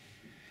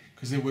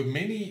 Because there were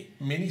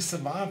many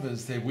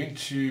survivors that went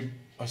to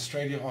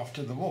Australia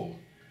after the war.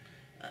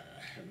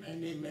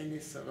 Many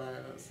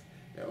survivors.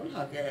 They're all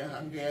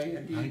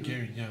Hungarian.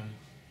 Hungarian, yeah.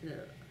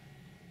 Yeah.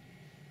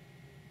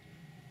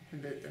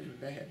 And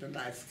they had a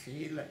nice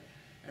kill,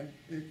 and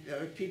there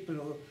were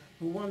people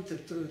who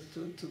wanted to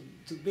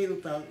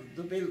build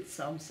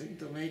something,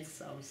 to make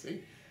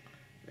something.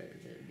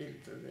 They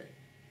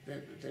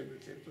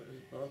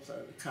bought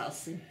a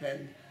casting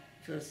pen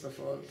first of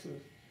all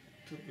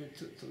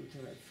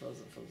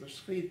for the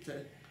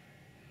Schritte,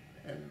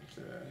 and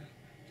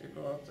they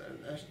bought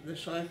the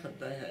shaykhut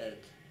they had,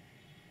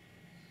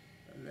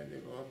 and then they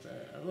bought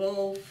a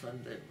roof, and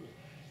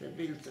they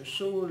built a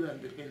shul,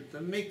 and they built a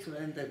mikveh,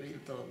 and they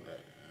built all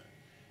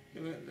they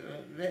were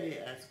very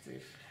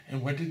active.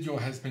 And what did your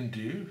husband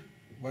do?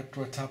 What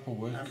type of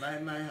work?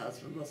 My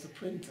husband was a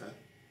printer.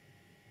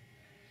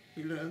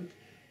 He learned,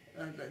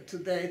 and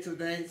today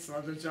it's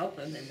not a job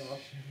anymore.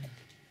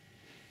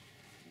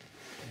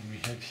 And we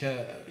have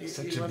here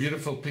such a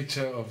beautiful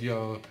picture of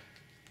your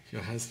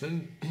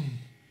husband.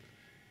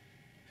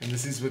 And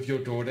this is with your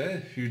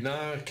daughter, who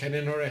now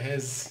Kanenora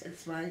has...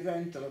 It's my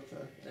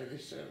granddaughter,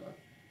 Elisheva.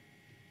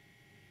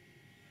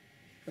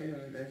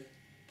 There's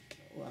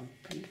one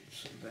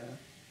picture there.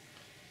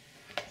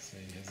 So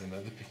here's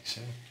another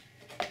picture.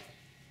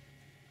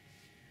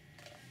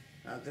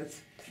 Now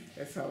that's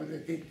how they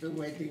did the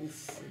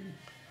weddings.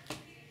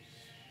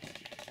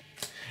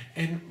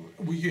 And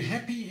were you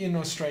happy in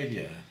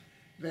Australia?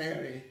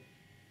 Very.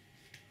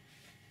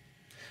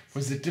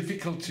 Was it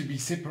difficult to be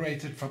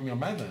separated from your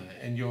mother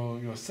and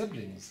your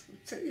siblings?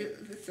 Tell you,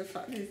 it's a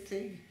funny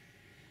thing.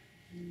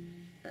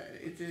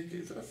 It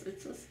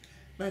was.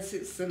 My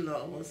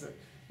sister-in-law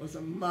was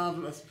a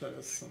marvelous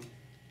person.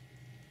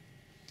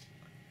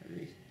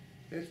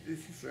 This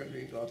is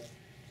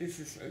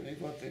when we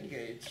got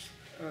engaged.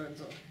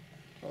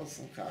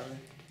 Also, Karen.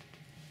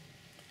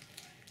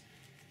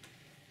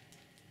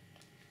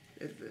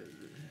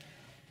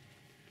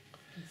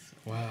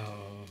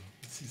 Wow,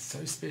 this is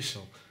so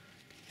special.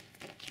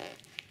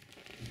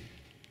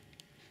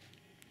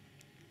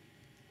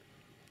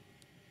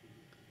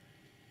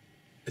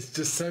 It's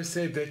just so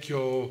sad that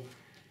your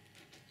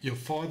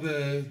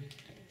father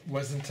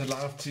wasn't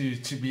allowed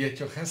to be at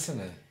your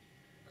chasana.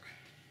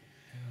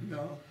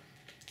 No.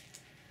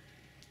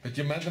 But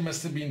your mother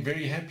must have been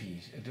very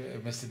happy.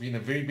 It must have been a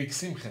very big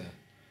simcha.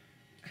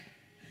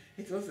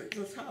 It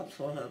was hard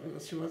for her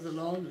because she was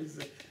alone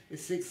with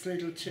 6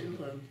 little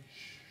children.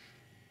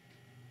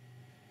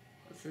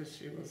 So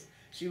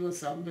she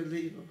was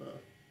unbelievable.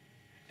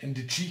 And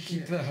did she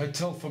keep the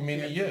hotel for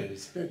many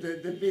years?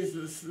 The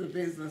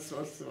business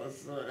was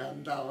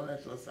run down.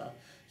 It was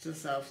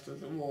just after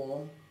the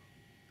war,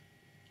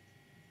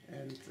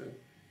 and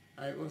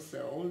I was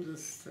the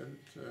oldest, and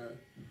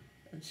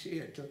she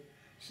had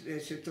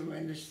to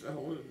manage the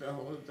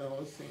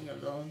whole thing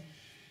alone.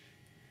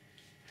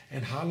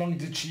 And how long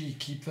did she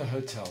keep the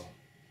hotel?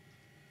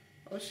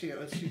 Oh,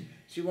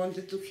 she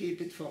wanted to keep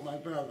it for my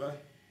brother.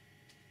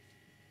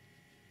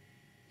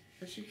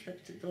 And she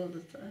kept it all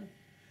the time.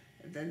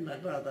 And then my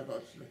brother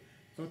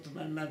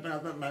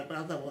my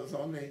brother was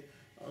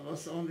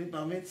only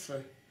bar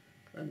mitzvah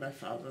when my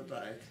father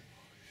died.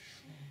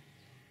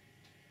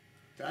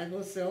 I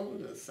was the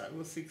oldest. I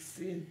was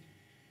 16.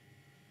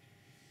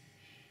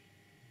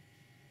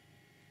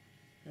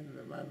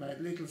 And my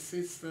little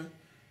sister,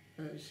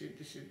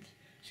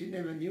 she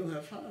never knew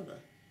her father.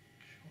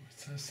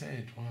 It's so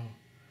sad. Wow.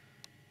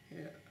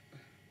 Yeah,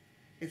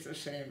 it's a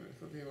shame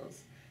because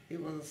he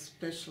was a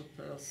special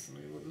person.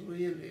 He was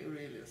really,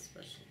 really a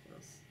special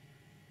person.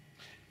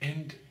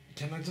 And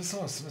can I just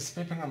ask, Ms.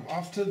 Pepenheim,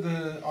 after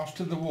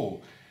the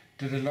war,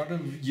 did a lot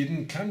of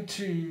Yidden come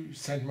to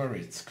St.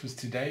 Moritz? Because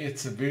today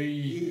it's a very...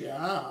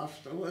 Yeah,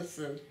 afterwards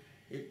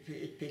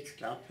it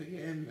picked up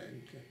again,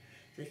 and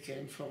they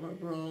came from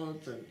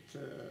abroad, and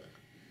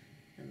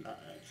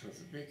it was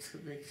a big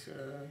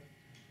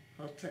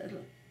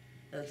hotel.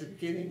 At the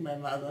beginning, my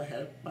mother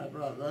helped my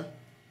brother,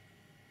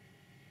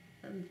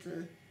 and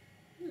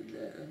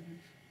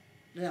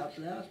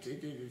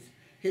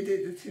he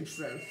did it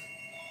himself.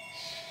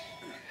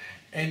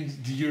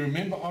 And do you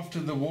remember after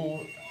the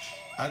war,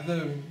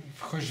 other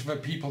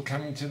Chosheva people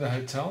coming to the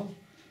hotel?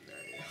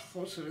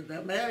 The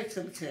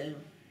Americans came,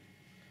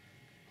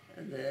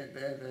 and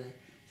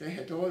they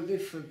had all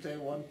different, they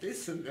want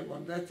this and they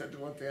want that and they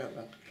want the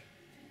other.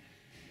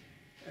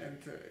 And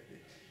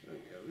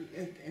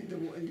in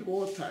the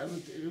wartime,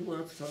 we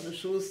worked on a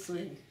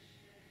shoestring.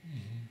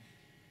 Mm-hmm.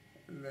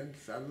 And then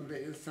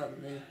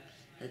suddenly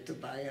had to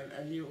buy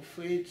a new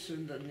fridge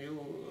and a new...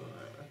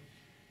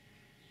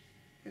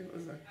 it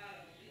was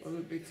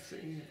a big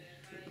thing.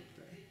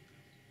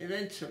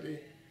 Eventually,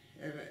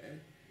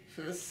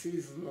 first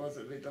season was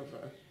a bit of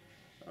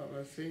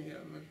a thing,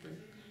 but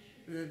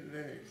then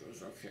it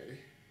was okay.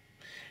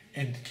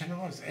 And can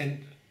I ask,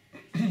 and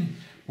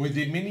were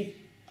there many,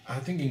 I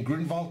think in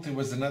Grunwald there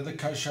was another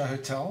kosher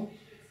hotel,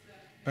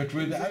 but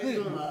were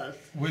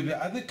there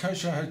other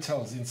kosher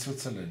hotels in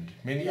Switzerland?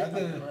 Many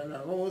other...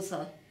 Well,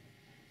 Rosa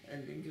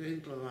and in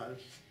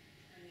Grindelwald,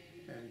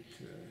 and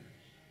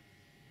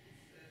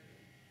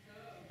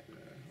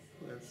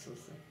who else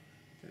was there?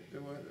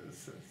 There were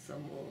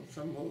some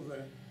more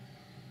there.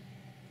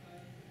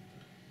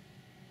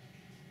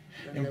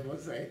 Then there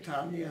was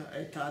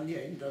Tanya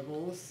in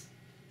Davos.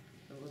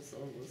 There was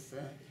always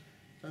there,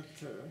 but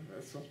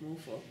that's not more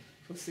for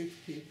sick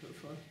people,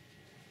 for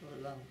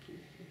lung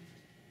people.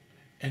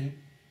 And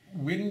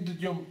when did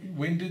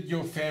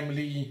your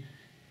family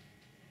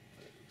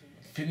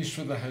finish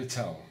with the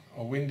hotel,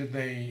 or when did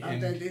they?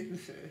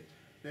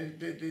 They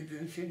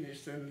didn't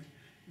finish. Then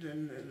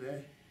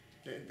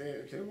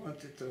they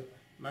wanted to.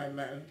 My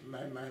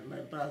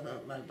brother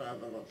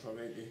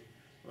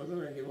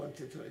already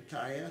wanted to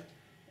retire,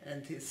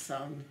 and his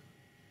son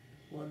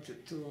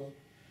wanted to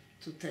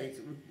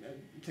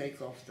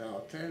take off the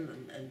hotel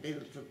and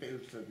build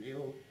a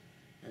new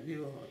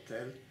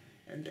hotel,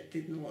 and they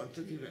didn't want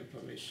to give him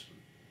permission.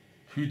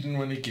 Who didn't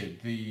want to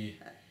give? The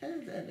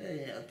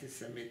very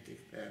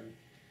anti-Semitic then.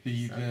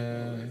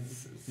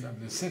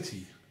 The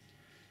city.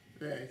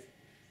 Very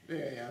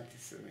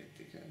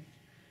anti-Semitic, and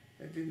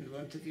they didn't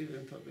want to give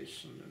him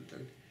permission, and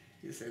then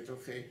he said,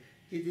 okay,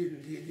 he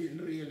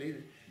didn't really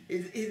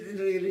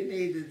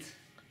need it.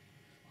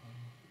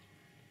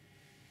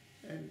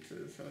 And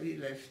so he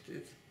left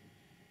it,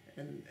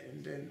 and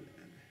then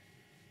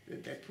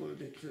they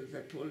pulled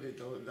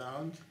it all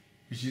down.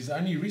 Which is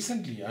only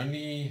recently,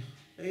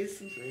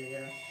 Recently,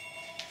 yeah.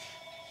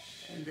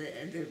 and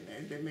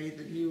they made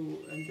a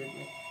new,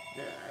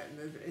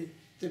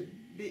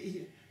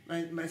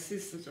 and my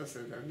sister just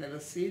said, I've never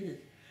seen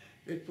it.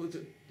 They put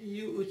a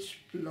huge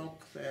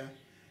block there,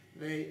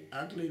 very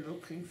ugly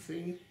looking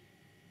thing.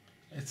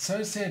 It's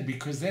so sad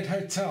because that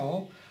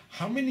hotel,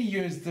 how many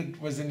years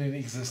was it in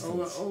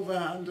existence? Over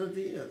 100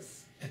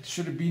 years. It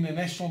should have been a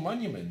national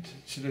monument.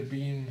 It should have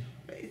been.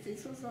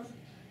 It was not.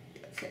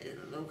 Okay,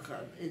 look,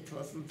 it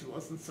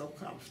wasn't so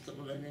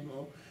comfortable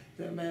anymore.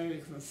 The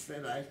Americans, they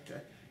liked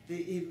it.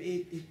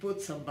 He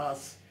put some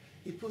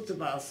he put a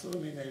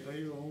bathroom in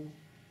every room.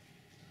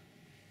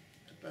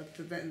 But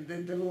then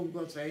the room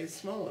got very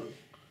small.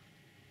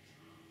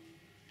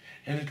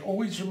 And it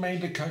always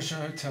remained a kosher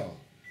hotel.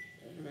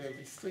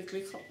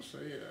 Strictly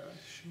kosher, yeah.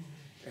 Sure.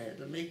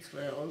 The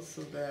mikveh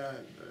also there.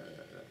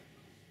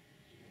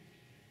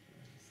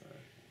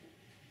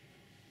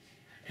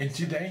 And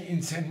today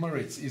in St.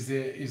 Moritz, is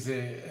there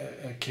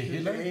a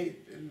kehillah? Today,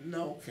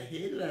 no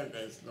kehillah,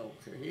 there's no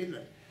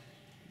kehillah.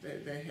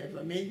 They have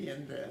a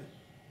minyan there.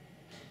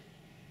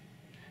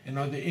 And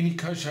are there any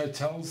kosher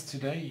hotels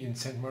today in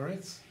St.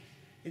 Moritz?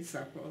 In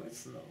St.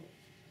 Moritz, no.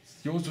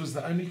 Yours was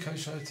the only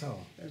kosher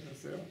hotel? That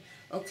was the only.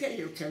 Okay,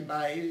 you can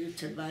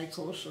buy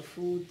kosher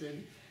food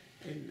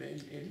in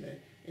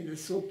the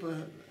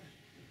super.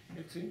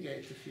 You can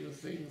get a few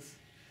things,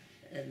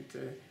 and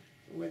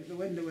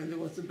when there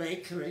was a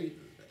bakery,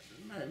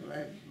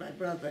 my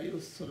brother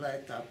used to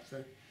light up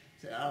the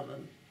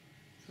oven,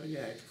 so you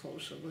had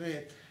kosher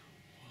bread.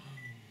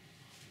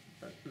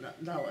 Wow.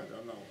 But now I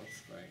don't know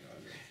what's going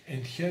on.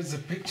 And here's a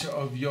picture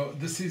of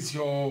this is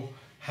your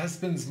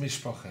husband's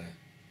mishpacha.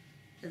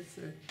 That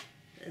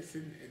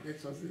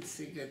was in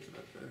Siget,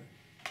 but.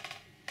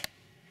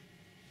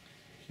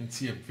 You can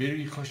see a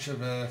very kosher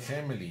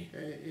family.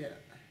 Yeah.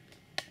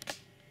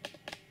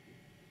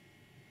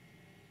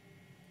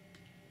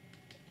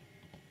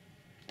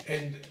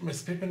 And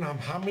Ms. Pepenheim,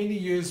 how many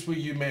years were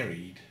you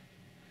married?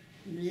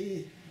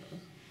 Me?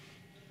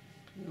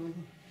 No.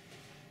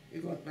 We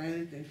got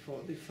married in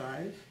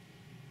 45,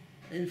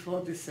 in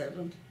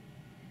 47,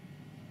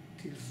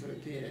 till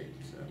 38.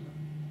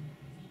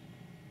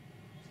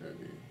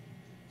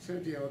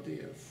 30 odd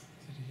years.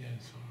 30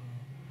 years.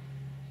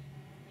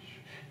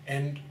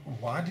 And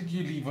why did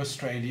you leave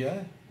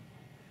Australia?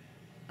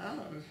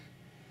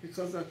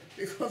 Because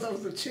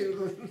of the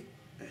children.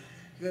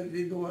 They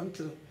didn't want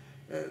to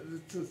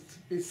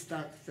be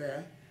stuck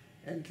there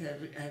and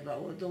have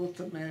our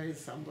daughter marry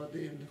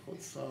somebody in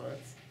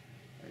Chutzlaretz.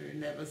 We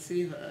never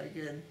see her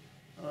again,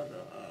 or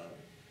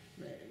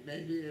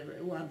maybe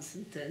once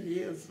in 10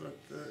 years. But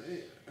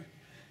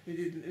we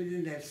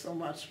didn't have so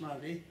much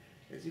money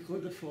that we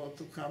could afford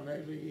to come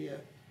every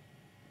year.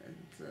 And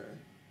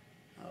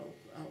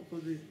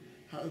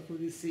how could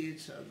we see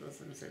each other?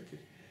 And said,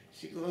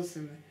 she goes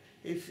in.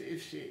 If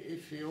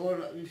we all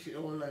are in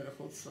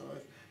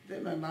Chutzlaretz,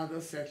 then my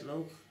mother said,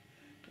 look,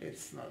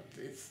 it's not.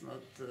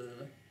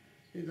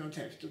 You don't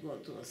have to go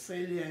to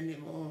Australia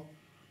anymore.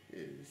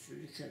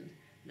 You can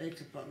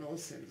make a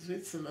panos in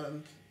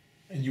Switzerland.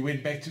 And you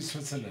went back to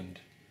Switzerland?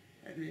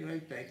 And we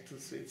went back to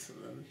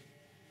Switzerland.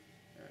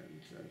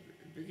 And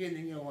at the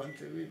beginning we wanted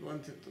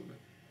to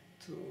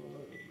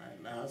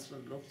my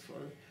husband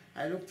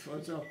I looked for a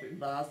job in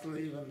Basel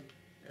even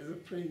as a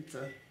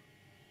printer.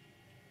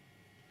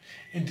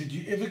 And did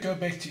you ever go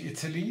back to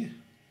Italy?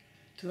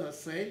 To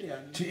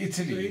Australia? To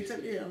Italy? To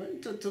Italy, I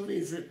went to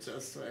visit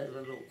just to have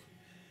a look.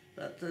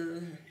 But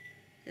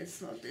it's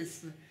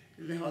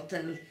the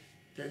hotel,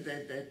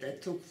 they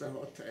took the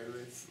hotel,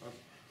 it's not,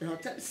 the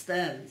hotel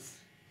stands.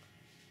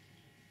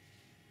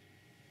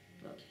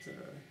 But,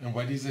 and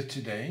what is it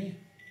today?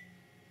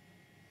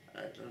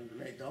 I don't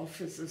know, like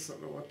offices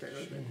or whatever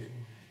they did.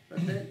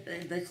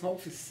 But they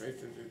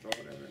confiscated it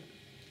all.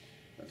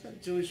 But a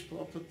Jewish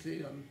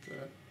property and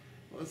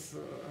was...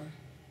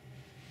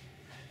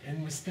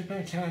 And Ms.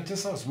 Pepenheim, can I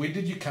just ask, when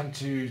did you come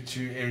to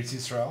Eretz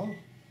Israel?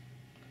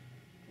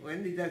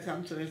 When did I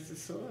come to Eretz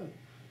Israel?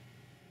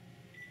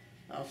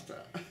 After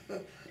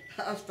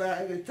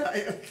I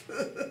retired.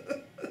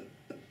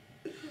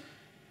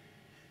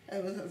 I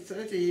was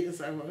 30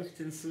 years I worked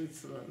in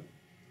Switzerland.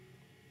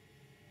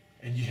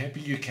 And you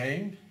happy you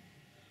came?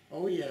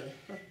 Oh yeah.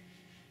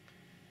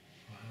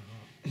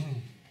 Wow.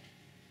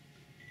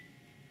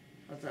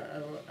 But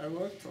I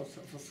worked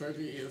also for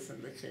 30 years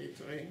in the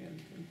catering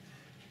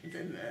and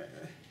then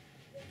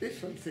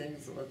different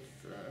things.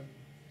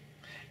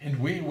 And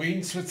where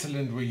in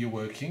Switzerland were you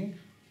working?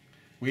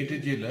 Where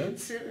did you live? In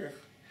Zurich.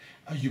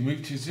 Oh, you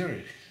moved to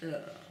Zurich? Yeah.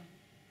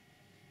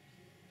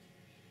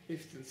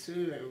 Lived in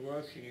Zurich,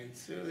 working in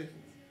Zurich.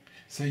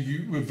 So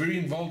you were very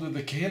involved with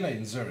the Kehillah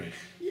in Zurich?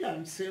 Yeah,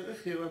 in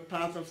Zurich you were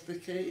part of the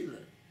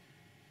Kehillah.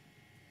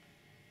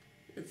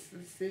 It's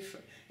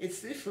different.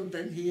 It's different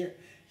than here.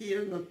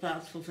 Here you're not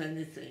part of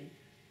anything.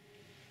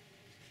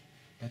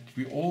 But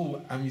we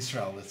all Am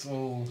Yisrael, it's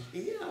all...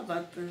 Yeah,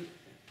 but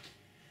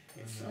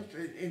it's not...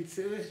 In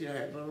Zurich you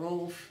have a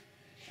roof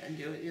and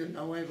you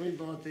know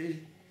everybody.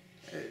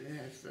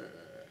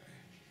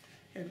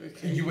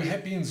 And you were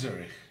happy in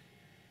Zurich?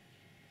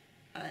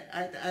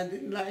 I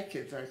didn't like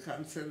it. I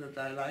can't say that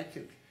I like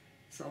it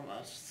so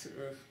much,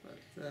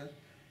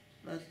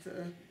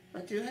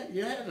 but you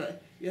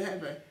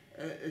have a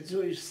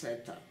Jewish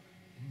setup.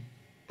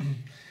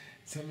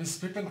 So, Ms.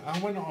 Pippen, I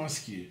want to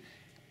ask you,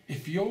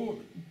 if your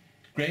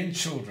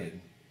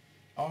grandchildren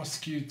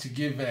ask you to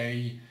give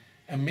a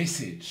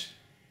message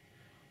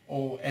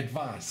or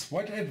advice,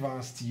 what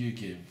advice do you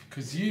give?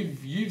 Because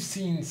you've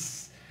seen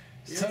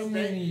so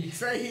many.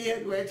 Stay here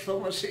and wait for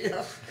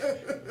Mashiach.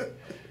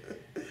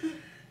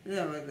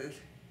 No, but it's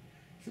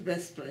the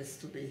best place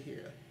to be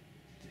here.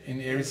 In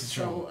Eretz Yisrael.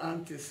 So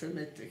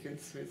anti-Semitic in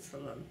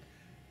Switzerland,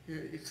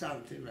 you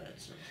can't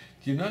imagine.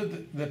 You know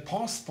the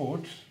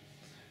passport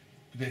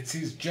that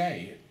says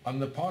J on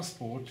the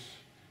passport.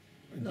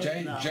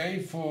 J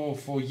for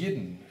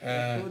Yidden.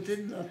 Who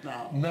did not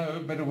now?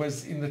 No, but it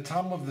was in the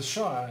time of the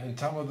Shoah, in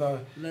time of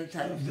the.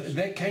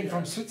 That came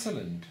from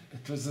Switzerland.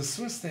 It was the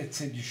Swiss that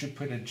said you should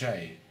put a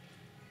J.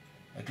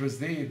 It was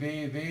their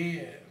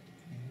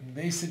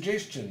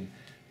suggestion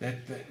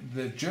that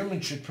the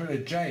Germans should put a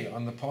J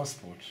on the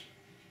passport.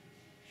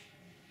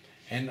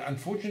 And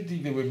unfortunately,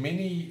 there were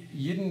many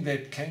Yidden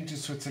that came to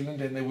Switzerland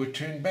and they were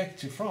turned back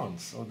to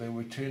France, or they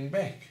were turned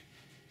back.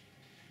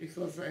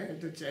 Because they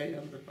had a J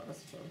on the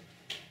passport.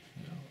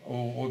 Yeah.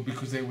 Or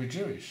because they were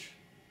Jewish.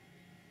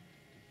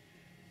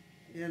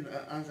 You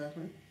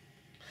know,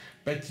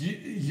 but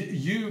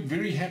you're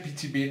very happy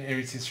to be in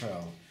Eretz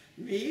Yisrael.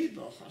 Me,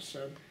 Baruch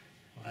Hashem.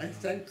 I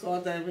thank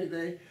God every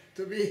day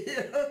to be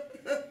here.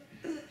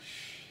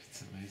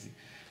 It's amazing.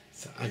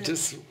 So I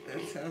just...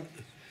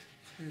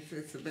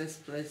 It's the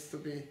best place to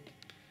be.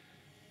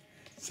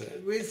 So,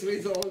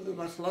 with all the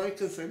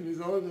machloikas and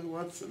with all the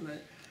what's in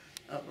it.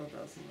 But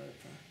doesn't matter.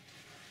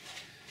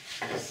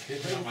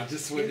 I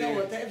just want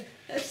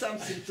have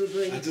something to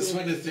drink. I just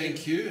want to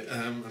thank you.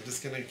 I'm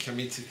just going to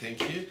commit to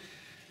thank you.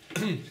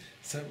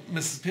 So,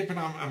 Mrs.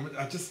 Pepenheim,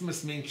 I just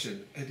must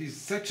mention, it is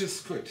such a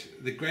skut,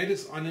 the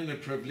greatest honor and a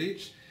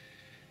privilege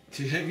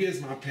to have you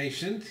as my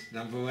patient.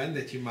 Number one,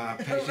 that you're my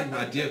patient,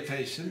 my dear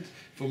patient,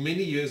 for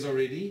many years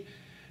already.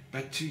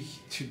 But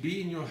to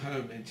be in your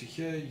home and to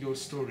hear your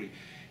story.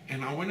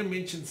 And I want to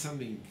mention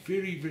something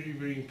very, very,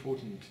 very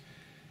important,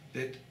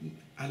 that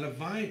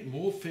Alavai,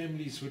 more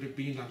families would have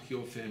been like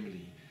your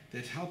family,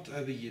 that helped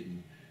other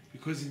Yidden.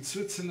 Because in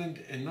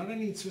Switzerland, and not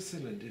only in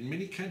Switzerland, in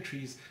many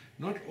countries,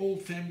 not all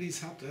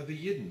families helped other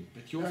Yidden,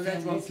 but your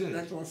family did.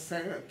 That was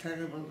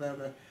terrible.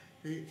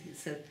 He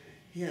said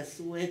he has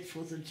to wait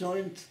for the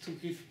joint to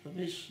give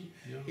permission.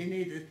 Yeah. He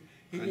needed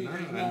money.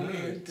 I know.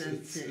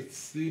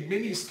 It's the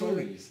many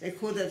stories. They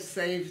could have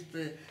saved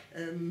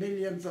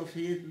millions of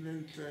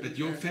Yidden. But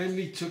your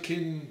family took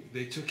in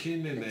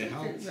and they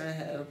helped. They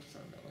helped.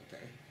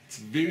 It's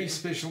a very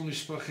special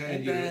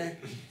mishpacha. And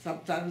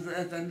sometimes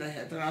then they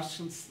had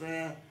Russians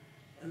there,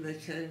 and they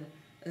came.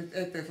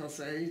 It was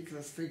very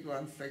interesting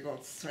once they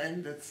got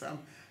stranded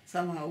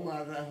somehow or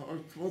other, a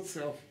whole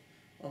quota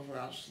of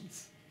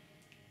Russians.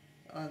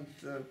 And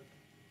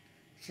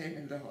came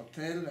in the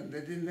hotel and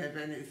they didn't have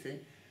anything.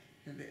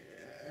 And they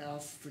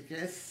asked the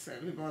guests,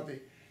 everybody,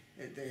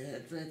 they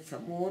had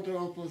some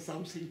wardrobe or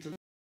something to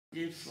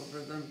give for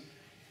them.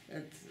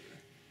 And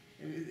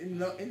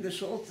in the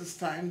shortest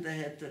time they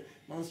had the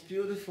most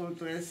beautiful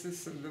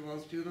dresses and the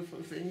most beautiful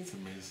things.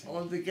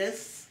 All the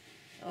guests,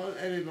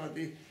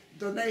 everybody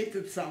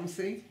donated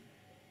something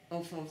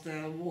of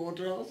their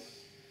wardrobe,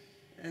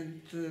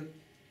 and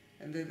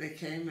then they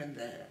came and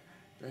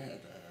they had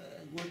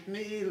a good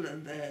meal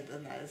and they had a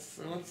nice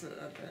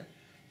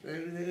they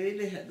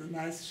really had a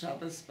nice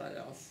Shabbos by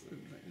us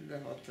in the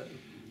hotel.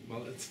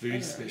 Well, it's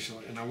very special,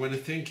 and I want to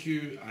thank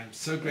you. I'm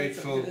so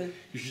grateful.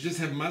 You should just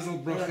have Mazel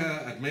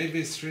Bracha at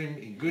Meivestrim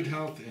in good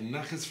health and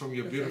nachas from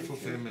your beautiful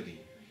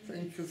family.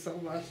 Thank you so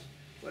much.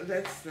 Well,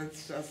 that's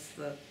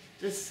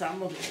just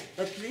some of it.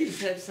 But please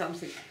have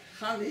something.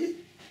 Honey.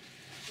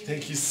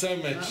 Thank you so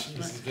much,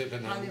 Mrs.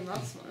 Pepenheim. Honey,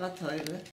 what's